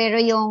eh. Pero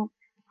yung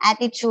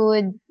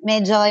attitude,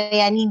 medyo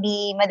yan,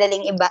 hindi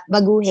madaling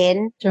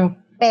baguhin. True.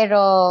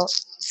 Pero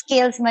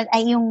skills,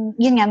 yun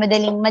nga,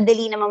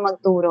 madali naman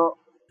magturo.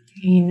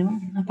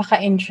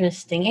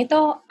 Napaka-interesting.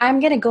 Ito, I'm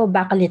gonna go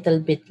back a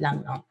little bit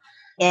lang, no?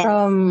 Yes.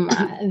 From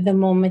the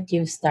moment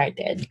you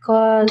started.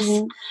 Because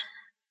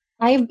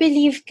I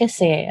believe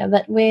kasi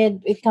that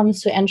when it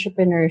comes to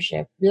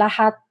entrepreneurship,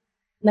 lahat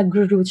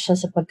nagro-root siya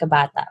sa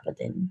pagkabata pa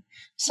din.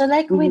 So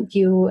like with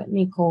you,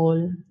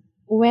 Nicole,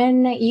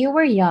 when you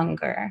were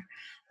younger,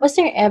 was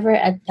there ever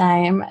a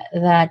time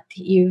that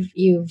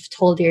you've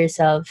told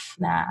yourself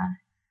na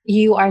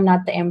you are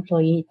not the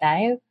employee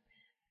type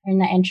or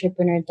na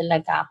entrepreneur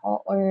talaga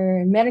ako, or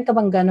meron ka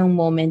bang ganong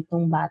moment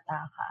nung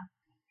bata ka?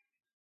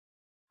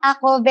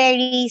 Ako,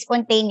 very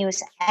spontaneous.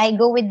 I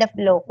go with the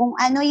flow. Kung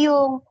ano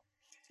yung,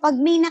 pag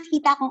may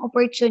nakita akong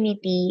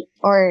opportunity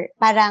or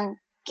parang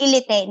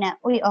kilite na,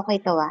 uy,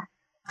 okay to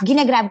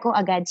ginagrab ko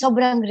agad.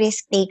 Sobrang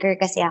risk taker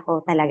kasi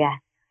ako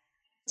talaga.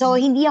 So,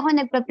 hindi ako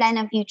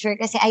nagpa-plan ng future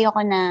kasi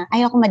ayoko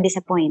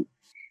ma-disappoint.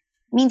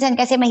 Minsan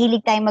kasi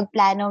mahilig tayong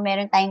magplano,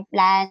 meron tayong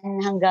plan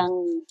hanggang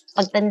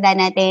pagtanda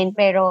natin,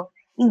 pero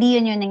hindi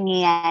yun yung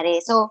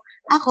nangyayari. So,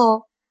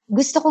 ako,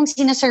 gusto kong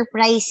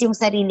sinasurprise yung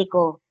sarili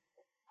ko.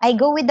 I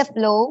go with the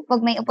flow.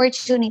 Pag may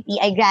opportunity,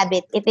 I grab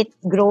it. If it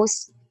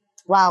grows,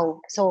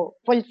 wow. So,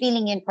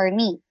 fulfilling yun for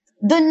me.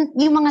 Doon,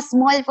 yung mga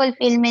small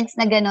fulfillments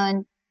na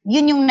ganon,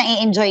 yun yung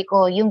na-enjoy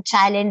ko. Yung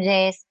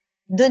challenges,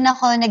 doon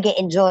ako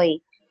nag-enjoy.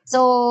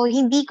 So,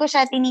 hindi ko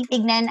siya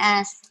tinitignan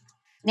as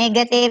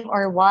negative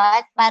or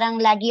what.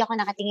 Parang lagi ako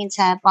nakatingin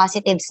sa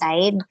positive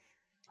side.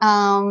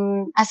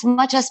 As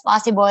much as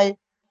possible,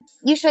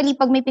 usually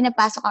pag may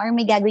pinapasok ka or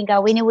may gagawin ka,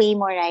 win-away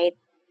mo, right?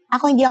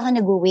 Ako hindi ako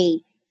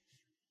nag-away.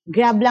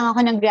 Grab lang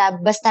ako ng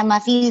grab, basta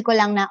ma-feel ko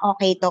lang na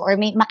okay to or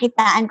may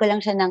makitaan ko lang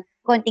siya ng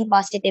konting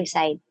positive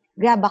side.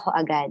 Grab ako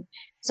agad.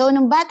 So,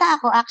 nung bata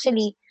ako,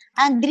 actually,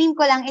 ang dream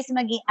ko lang is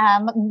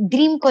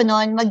dream ko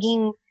noon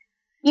maging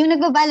yung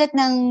nagbabalot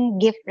ng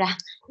gift wrap.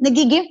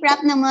 Nag-gift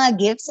wrap ng mga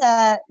gifts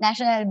sa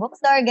National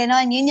Bookstore,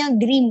 gano'n. Yun yung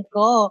dream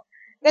ko.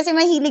 Kasi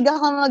mahilig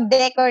ako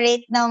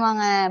mag-decorate ng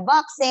mga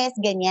boxes,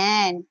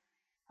 ganyan.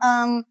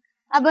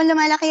 Habang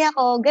lumalaki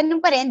ako, ganun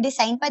pa rin,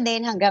 design pa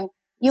din hanggang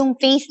yung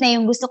face na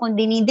yung gusto kong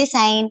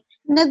dinidesign,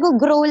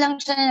 nag-grow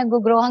lang siya,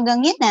 nag-grow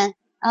hanggang yun na.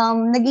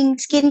 Naging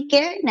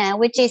skincare na,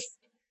 which is,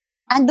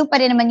 ando pa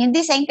rin naman yung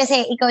design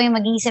kasi ikaw yung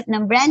mag-iisip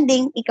ng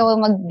branding, ikaw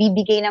yung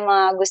magbibigay ng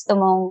mga gusto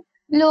mong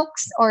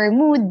looks or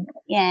mood.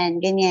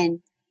 Yan,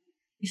 ganyan.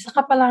 Isa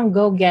ka palang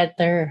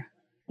go-getter.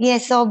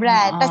 Yes,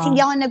 sobra. Tapos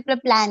hindi ako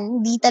nagpa-plan.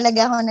 Hindi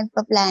talaga ako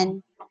nagpa-plan.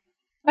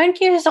 I'm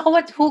curious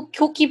ako,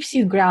 who keeps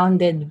you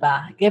grounded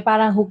ba? Kaya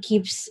parang who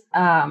keeps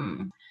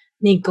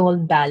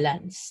Nicole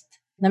balanced?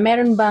 Na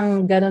meron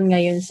bang ganun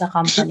ngayon sa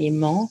company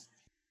mo?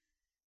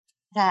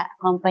 Sa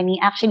company.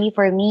 Actually,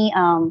 for me,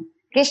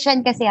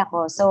 Christian kasi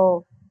ako. So,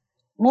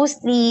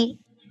 mostly,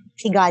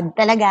 si God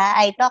talaga.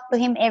 I talk to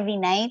Him every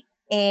night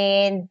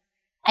and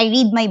I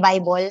read my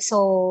Bible.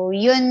 So,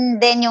 yun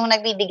din yung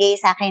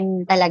nagbibigay sa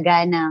akin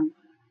talaga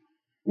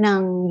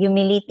ng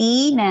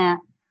humility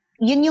na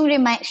yun yung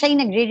siya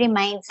yung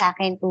nagre-remind sa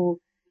akin to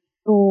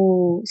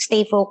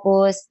stay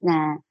focused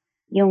na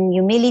yung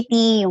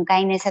humility, yung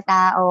kindness sa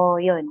tao,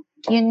 yun.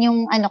 Yun yung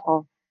ano ko.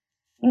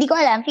 Hindi ko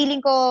alam, feeling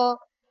ko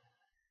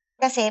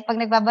kasi pag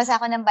nagbabasa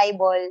ako ng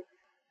Bible,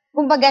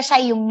 kumbaga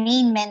siya yung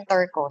main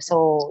mentor ko.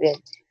 So, yun.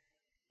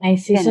 I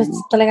see. So,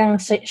 talagang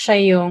siya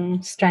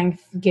yung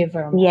strength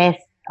giver mo. Yes.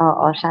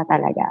 Oo, siya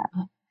talaga.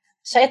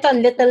 So ito,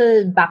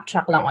 little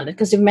backtrack lang ulit.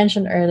 Because you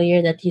mentioned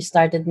earlier that you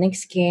started Nick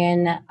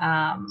Skin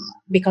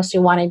because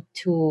you wanted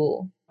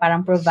to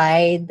parang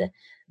provide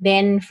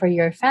then for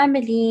your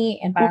family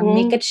and parang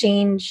make Mm-hmm. a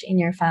change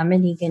in your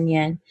family,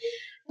 ganyan.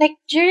 Like,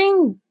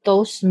 during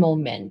those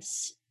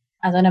moments,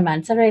 ano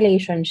naman, sa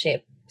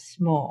relationships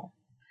mo,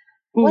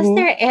 was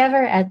Mm-hmm. there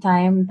ever a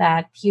time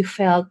that you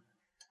felt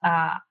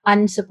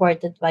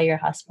unsupported by your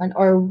husband,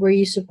 or were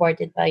you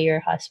supported by your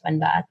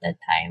husband ba at that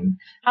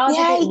time? How did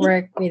Yeah, it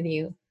work with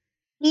you?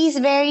 he's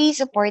very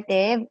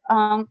supportive.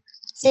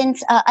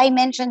 Since I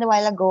mentioned a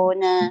while ago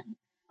na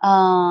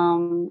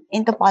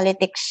into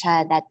politics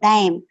siya that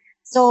time.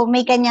 So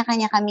may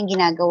kanya-kanya kaming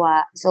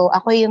ginagawa. So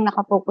ako yung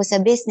nakapokus sa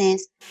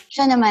business,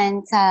 siya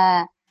naman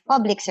sa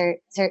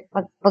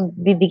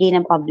pagbibigay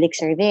ng public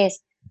service.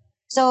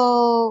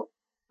 So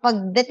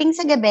pagdating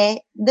sa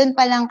gabi, doon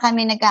pa lang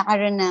kami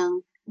nagkakaroon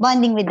ng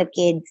bonding with the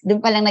kids.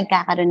 Doon pa lang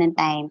nagkakaroon ng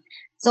time.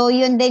 So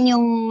yun din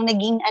yung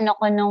naging ano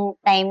ko nung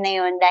time na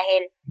yun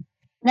dahil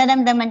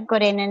naramdaman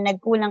ko rin na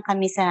nagkulang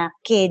kami sa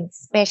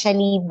kids,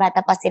 especially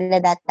bata pa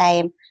sila that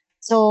time.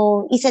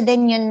 So, isa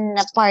din yun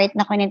na part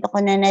na kunento ko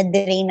na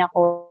na-drain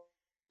ako.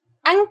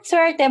 Ang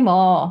swerte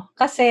mo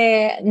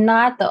kasi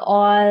not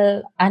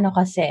all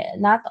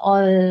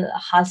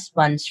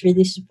husbands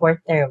really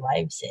support their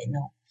wives, eh,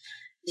 no?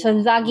 So,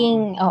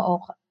 laging, oo.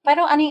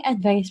 Pero ano yung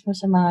advice mo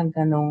sa mga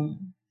ganong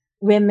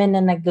women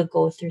na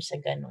nag-go through sa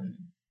ganon?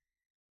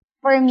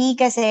 For me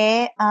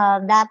kasi,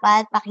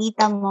 dapat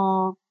pakita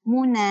mo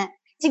muna,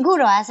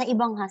 siguro sa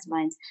ibang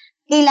husbands,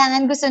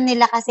 kailangan gusto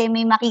nila kasi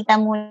may makita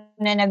muna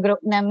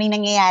na may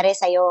nangyayari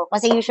sa'yo.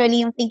 Kasi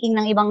usually yung thinking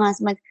ng ibang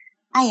husbands,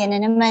 ay, ano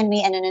naman,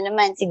 may ano na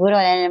naman, siguro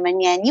wala naman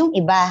yan. Yung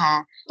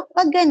iba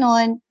pag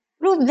ganon,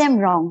 prove them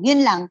wrong.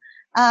 Yun lang.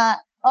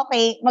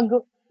 Okay,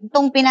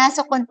 itong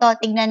pinasok ko to,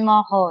 tignan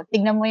mo ako,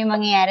 tignan mo yung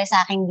mangyayari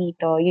sa akin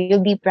dito, you'll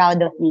be proud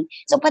of me.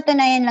 So,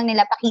 patunayan lang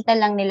nila, pakita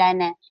lang nila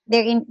na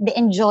they're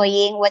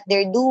enjoying what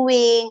they're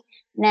doing,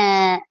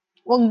 na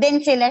wag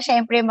din sila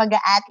syempre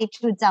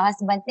mag-attitude sa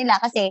husband nila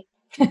kasi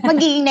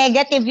magiging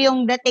negative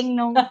yung dating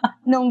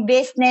nung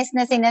business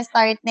na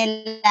sinastart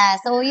nila.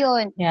 So,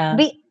 yun. Yeah.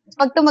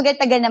 Pag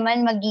tumagal-tagal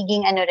naman,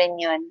 magiging ano rin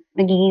yun.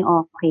 Magiging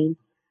okay.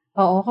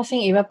 Oo, kasi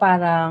yung iba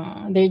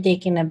parang they're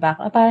taken aback.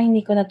 Parang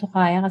hindi ko na to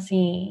kaya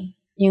kasi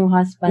yung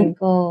husband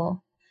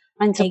ko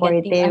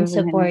negative,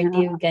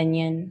 unsupportive,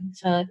 ganyan.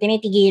 So,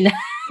 tinitigilan.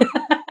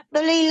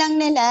 Tuloy lang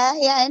nila,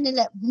 yan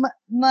nila.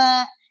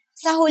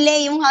 Sa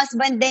huli, yung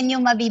husband din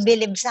yung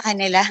mabibilib sa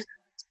kanila.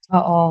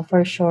 Oo,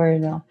 for sure,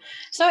 no.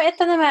 So,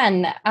 ito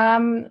naman,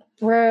 ang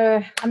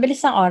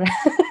bilis ng oras.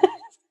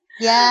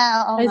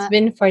 Yeah, oo It's nga.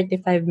 been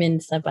 45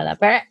 minutes na pala.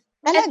 Pero,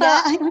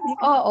 Talaga?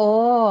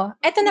 oo.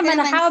 Ito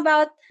naman, how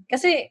about,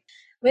 kasi,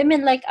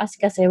 women like us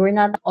kasi, we're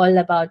not all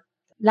about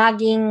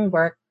laging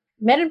work.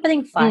 Meron pa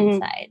ding fun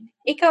side.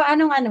 Ikaw,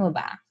 anong ano mo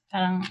ba?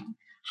 Parang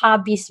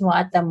hobbies mo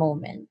at the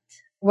moment.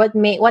 What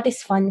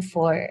is fun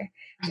for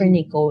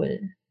Nicole?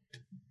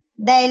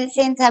 Dahil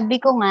since sabi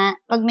ko nga,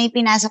 pag may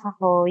pinasok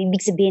ako,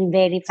 ibig sabihin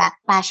very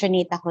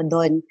passionate ako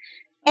doon.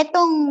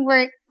 Etong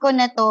work ko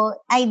na to,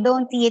 I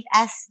don't see it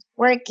as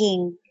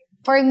working.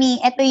 For me,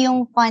 ito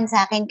yung fun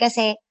sa akin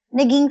kasi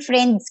naging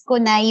friends ko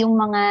na yung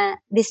mga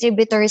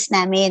distributors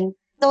namin.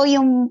 So,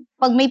 yung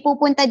pag may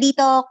pupunta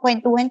dito,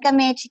 kwentuhan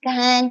kami,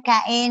 chikahan,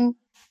 kain.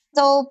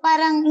 So,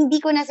 parang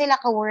hindi ko na sila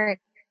ka-work.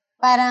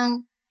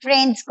 Parang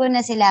friends ko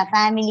na sila,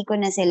 family ko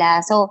na sila.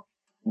 So,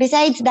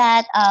 besides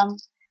that,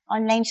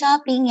 online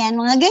shopping, yan,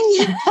 mga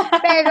ganyan.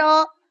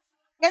 Pero,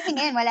 kasi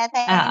ngayon, wala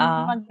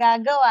tayong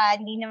magagawa,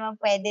 hindi naman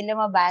pwede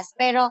lumabas.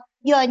 Pero,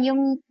 yun,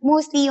 yung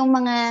mostly yung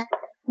mga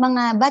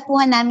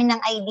batuhan namin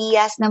ng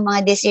ideas ng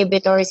mga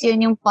distributors,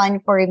 yun yung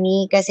fun for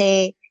me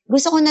kasi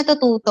gusto ko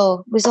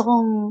natututo. Gusto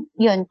kong,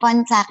 yun,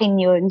 fun sa akin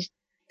yun.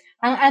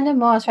 Ang ano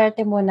mo,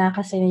 swerte mo na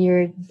kasi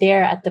you're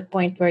there at the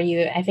point where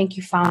I think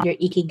you found your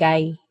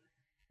ikigai.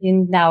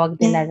 Yung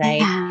tawag nila,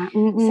 right?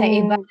 Sa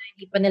iba,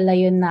 hindi pa nila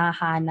yun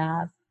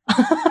nahanap.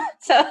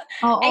 So,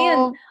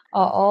 ayun.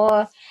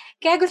 Oo.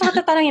 Kaya gusto ko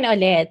tatanungin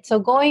ulit. So,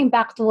 going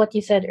back to what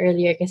you said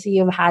earlier, kasi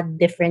you've had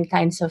different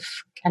kinds of,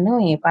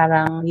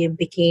 parang you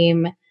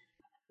became,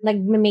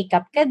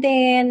 nag-makeup ka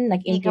din,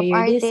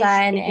 nag-interior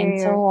design, and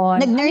so on.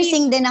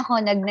 Nag-nursing din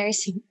ako,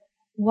 nag-nursing.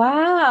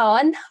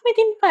 Wow! Ang dami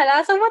din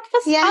pala. So,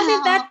 how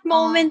did that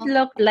moment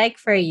look like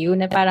for you?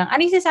 Na parang, ano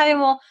yung sasabi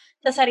mo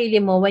sa sarili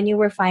mo when you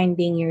were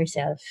finding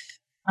yourself?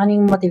 Ano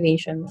yung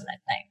motivation mo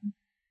that time?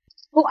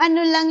 Kung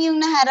ano lang yung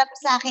naharap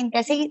sa akin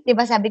kasi, 'di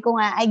ba sabi ko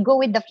nga, I go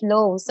with the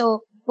flow.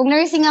 So, kung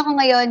nursing ako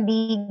ngayon,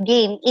 di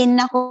game, in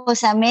ako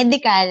sa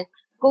medical.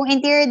 Kung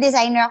interior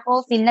designer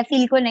ako, feel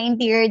ko na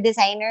interior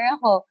designer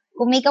ako.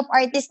 Kung makeup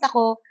artist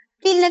ako,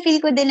 feel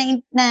ko din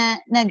na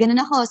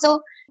ganun ako. So,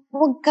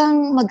 huwag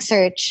kang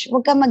mag-search,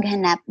 huwag kang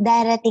maghanap,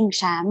 darating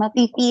siya,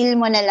 mapipil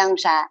mo na lang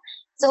siya.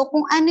 So,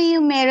 kung ano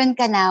yung meron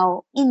ka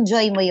now,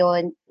 enjoy mo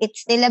yon.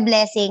 It's still a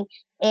blessing.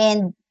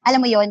 And,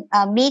 alam mo yon,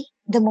 make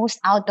the most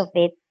out of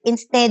it.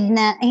 Instead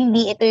na,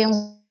 hindi ito yung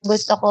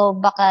gusto ko,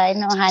 baka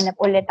hanap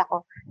ulit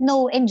ako.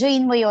 No,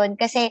 enjoyin mo yon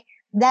kasi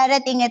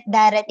darating at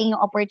darating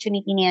yung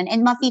opportunity na yun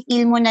and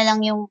mafe-feel mo na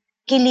lang yung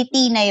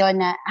kiliti na yon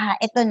na,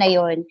 ito na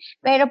yon.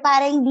 Pero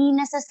para hindi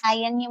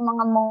nasasayang yung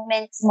mga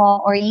moments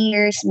mo or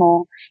years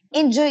mo,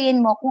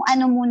 enjoyin mo kung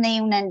ano muna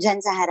yung nandyan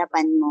sa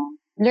harapan mo.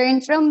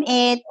 Learn from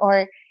it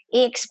or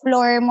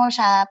i-explore mo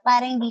siya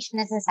para hindi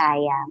siya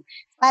nasasayang.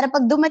 Para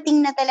pag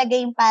dumating na talaga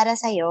yung para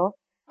sa'yo,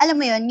 alam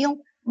mo yon yung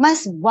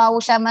mas wow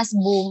siya, mas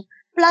boom.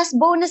 Plus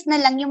bonus na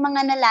lang yung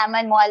mga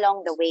nalaman mo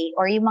along the way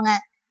or yung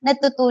mga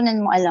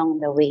natutunan mo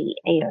along the way.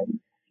 Ayun.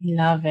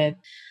 Love it.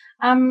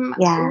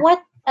 Yeah.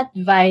 What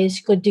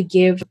advice could you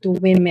give to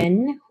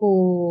women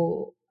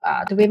who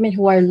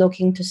are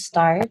looking to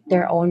start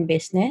their own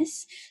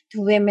business, to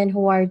women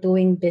who are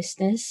doing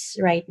business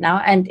right now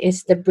and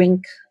is the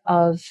brink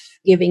of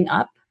giving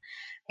up,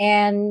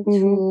 and Mhm.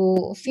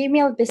 to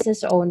female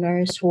business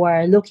owners who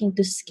are looking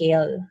to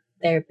scale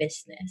their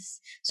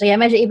business? So yeah,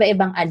 medyo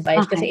iba-ibang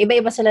advice kasi Okay.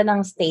 iba-iba sila ng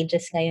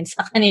stages ngayon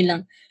sa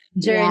kanilang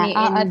journey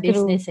Yeah, in true.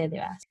 business,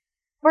 di ba?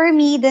 For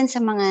me, dun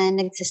sa mga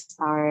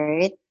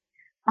nagsistart,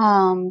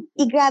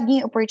 i-grab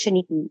niyo yung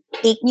opportunity.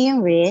 Take niyo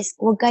yung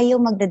risk. Huwag kayo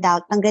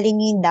magda-doubt. Tanggalin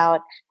niyo yung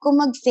doubt. Kung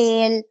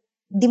mag-fail,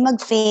 di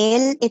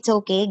mag-fail, it's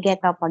okay.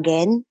 Get up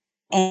again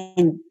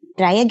and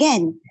try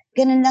again.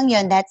 Ganun lang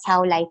yon. That's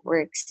how life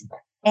works.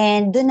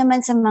 And dun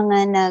naman sa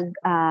mga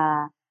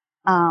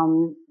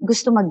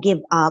gusto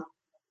mag-give up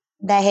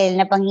dahil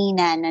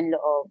napanghina ng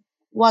loob,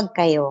 huwag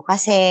kayo.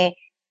 Kasi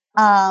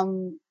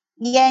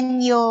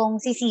yan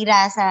yung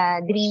sisira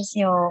sa dreams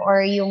nyo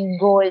or yung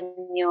goal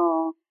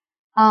nyo.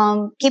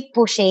 Keep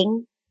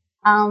pushing.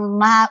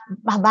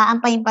 Mahabaan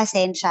pa yung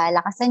pasensya,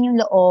 lakasan yung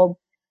loob.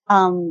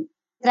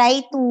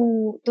 Try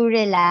to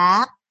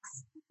relax,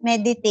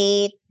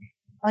 meditate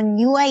on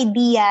new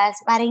ideas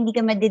para hindi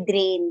ka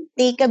madidrain.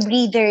 Take a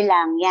breather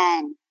lang,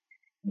 yan.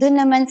 Doon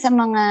naman sa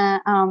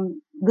mga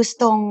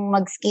gustong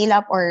mag-scale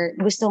up or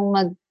gustong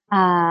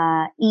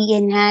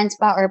i-enhance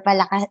pa or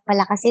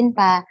palakasin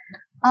pa,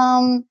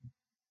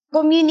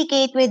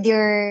 communicate with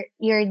your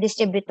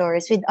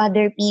distributors, with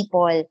other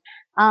people.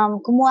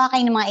 Kumuha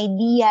kayo ng mga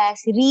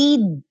ideas,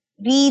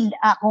 read.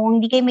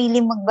 Kung hindi kayo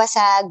mahilig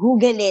magbasa,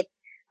 Google it.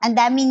 Ang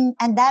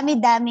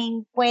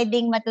daming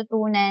pwedeng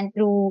matutunan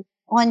through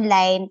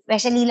online,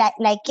 especially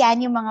like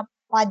yan yung mga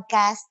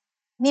podcast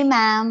ni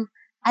Ma'am.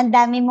 Ang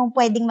dami mong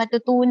pwedeng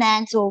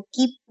matutunan. So,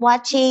 keep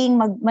watching,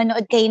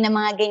 manood kayo ng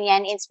mga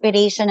ganyan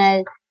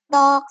inspirational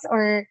talks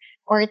or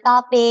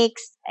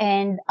topics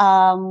and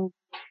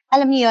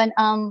alam niyo yun,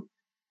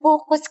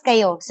 focus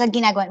kayo sa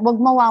ginagawa. Huwag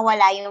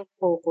mawawala yung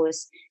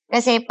focus.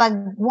 Kasi pag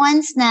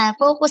once na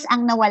focus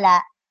ang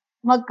nawala,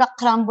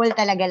 magka-crumble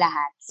talaga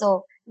lahat.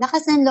 So,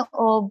 lakas ng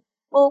loob,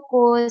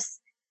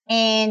 focus,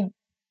 and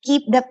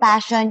keep the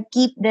passion,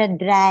 keep the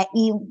drive,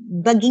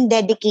 baging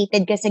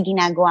dedicated ka sa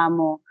ginagawa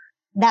mo.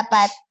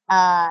 Dapat,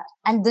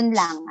 andun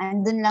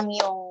lang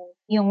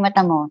yung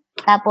mata mo.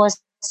 Tapos,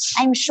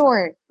 I'm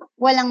sure,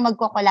 walang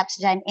magko-collapse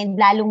dyan and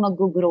lalong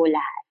mag-grow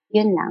lahat.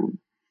 Yun lang.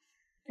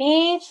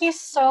 Thank you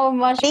so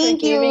much for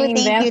giving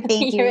them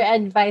your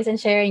advice and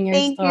sharing your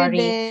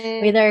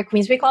story with our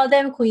queens. We call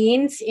them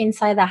queens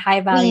inside the High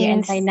Value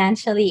and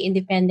Financially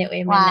Independent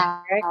Women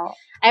Network.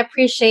 I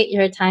appreciate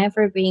your time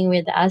for being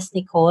with us,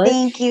 Nicole.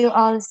 Thank you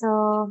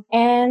also.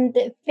 And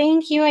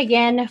thank you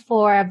again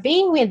for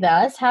being with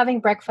us,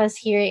 having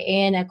breakfast here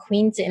in a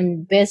Queens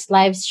in Biz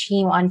live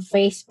stream on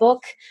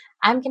Facebook.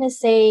 I'm going to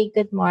say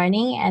good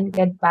morning and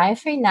goodbye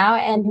for now,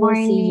 and we'll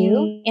see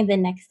you in the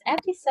next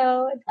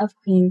episode of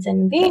Queens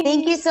and Biz.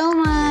 Thank you so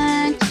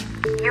much.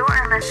 You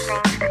are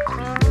listening to the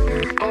Queens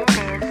and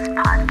Biz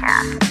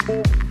podcast.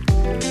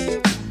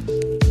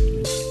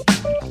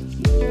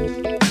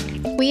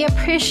 We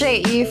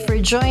appreciate you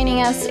for joining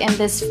us in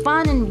this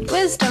fun and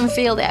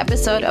wisdom-filled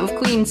episode of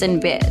Queens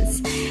and Biz.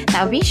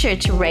 Now be sure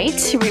to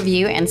rate,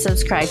 review, and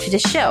subscribe to the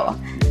show.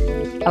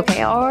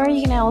 Okay, or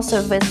you can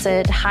also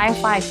visit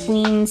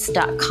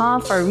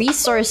hifiqueens.com for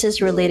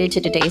resources related to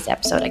today's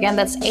episode. Again,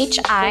 that's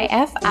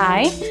HIFIQUEENS,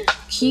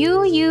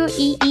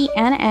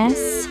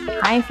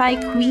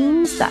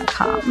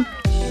 hifiqueens.com.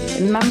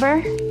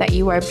 Remember that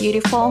you are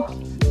beautiful,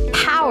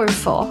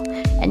 powerful,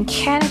 and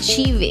can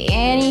achieve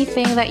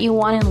anything that you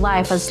want in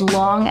life as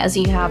long as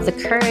you have the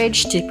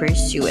courage to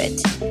pursue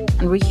it.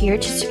 And we're here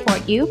to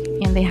support you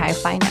in the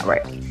Hi-Fi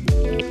Network.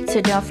 So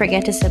don't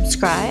forget to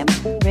subscribe,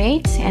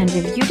 rate, and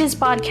review this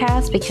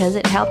podcast because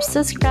it helps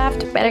us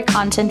craft better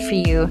content for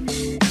you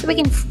so we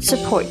can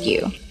support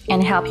you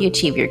and help you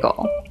achieve your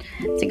goal.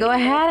 So go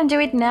ahead and do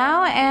it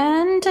now,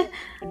 and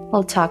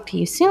we'll talk to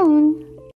you soon.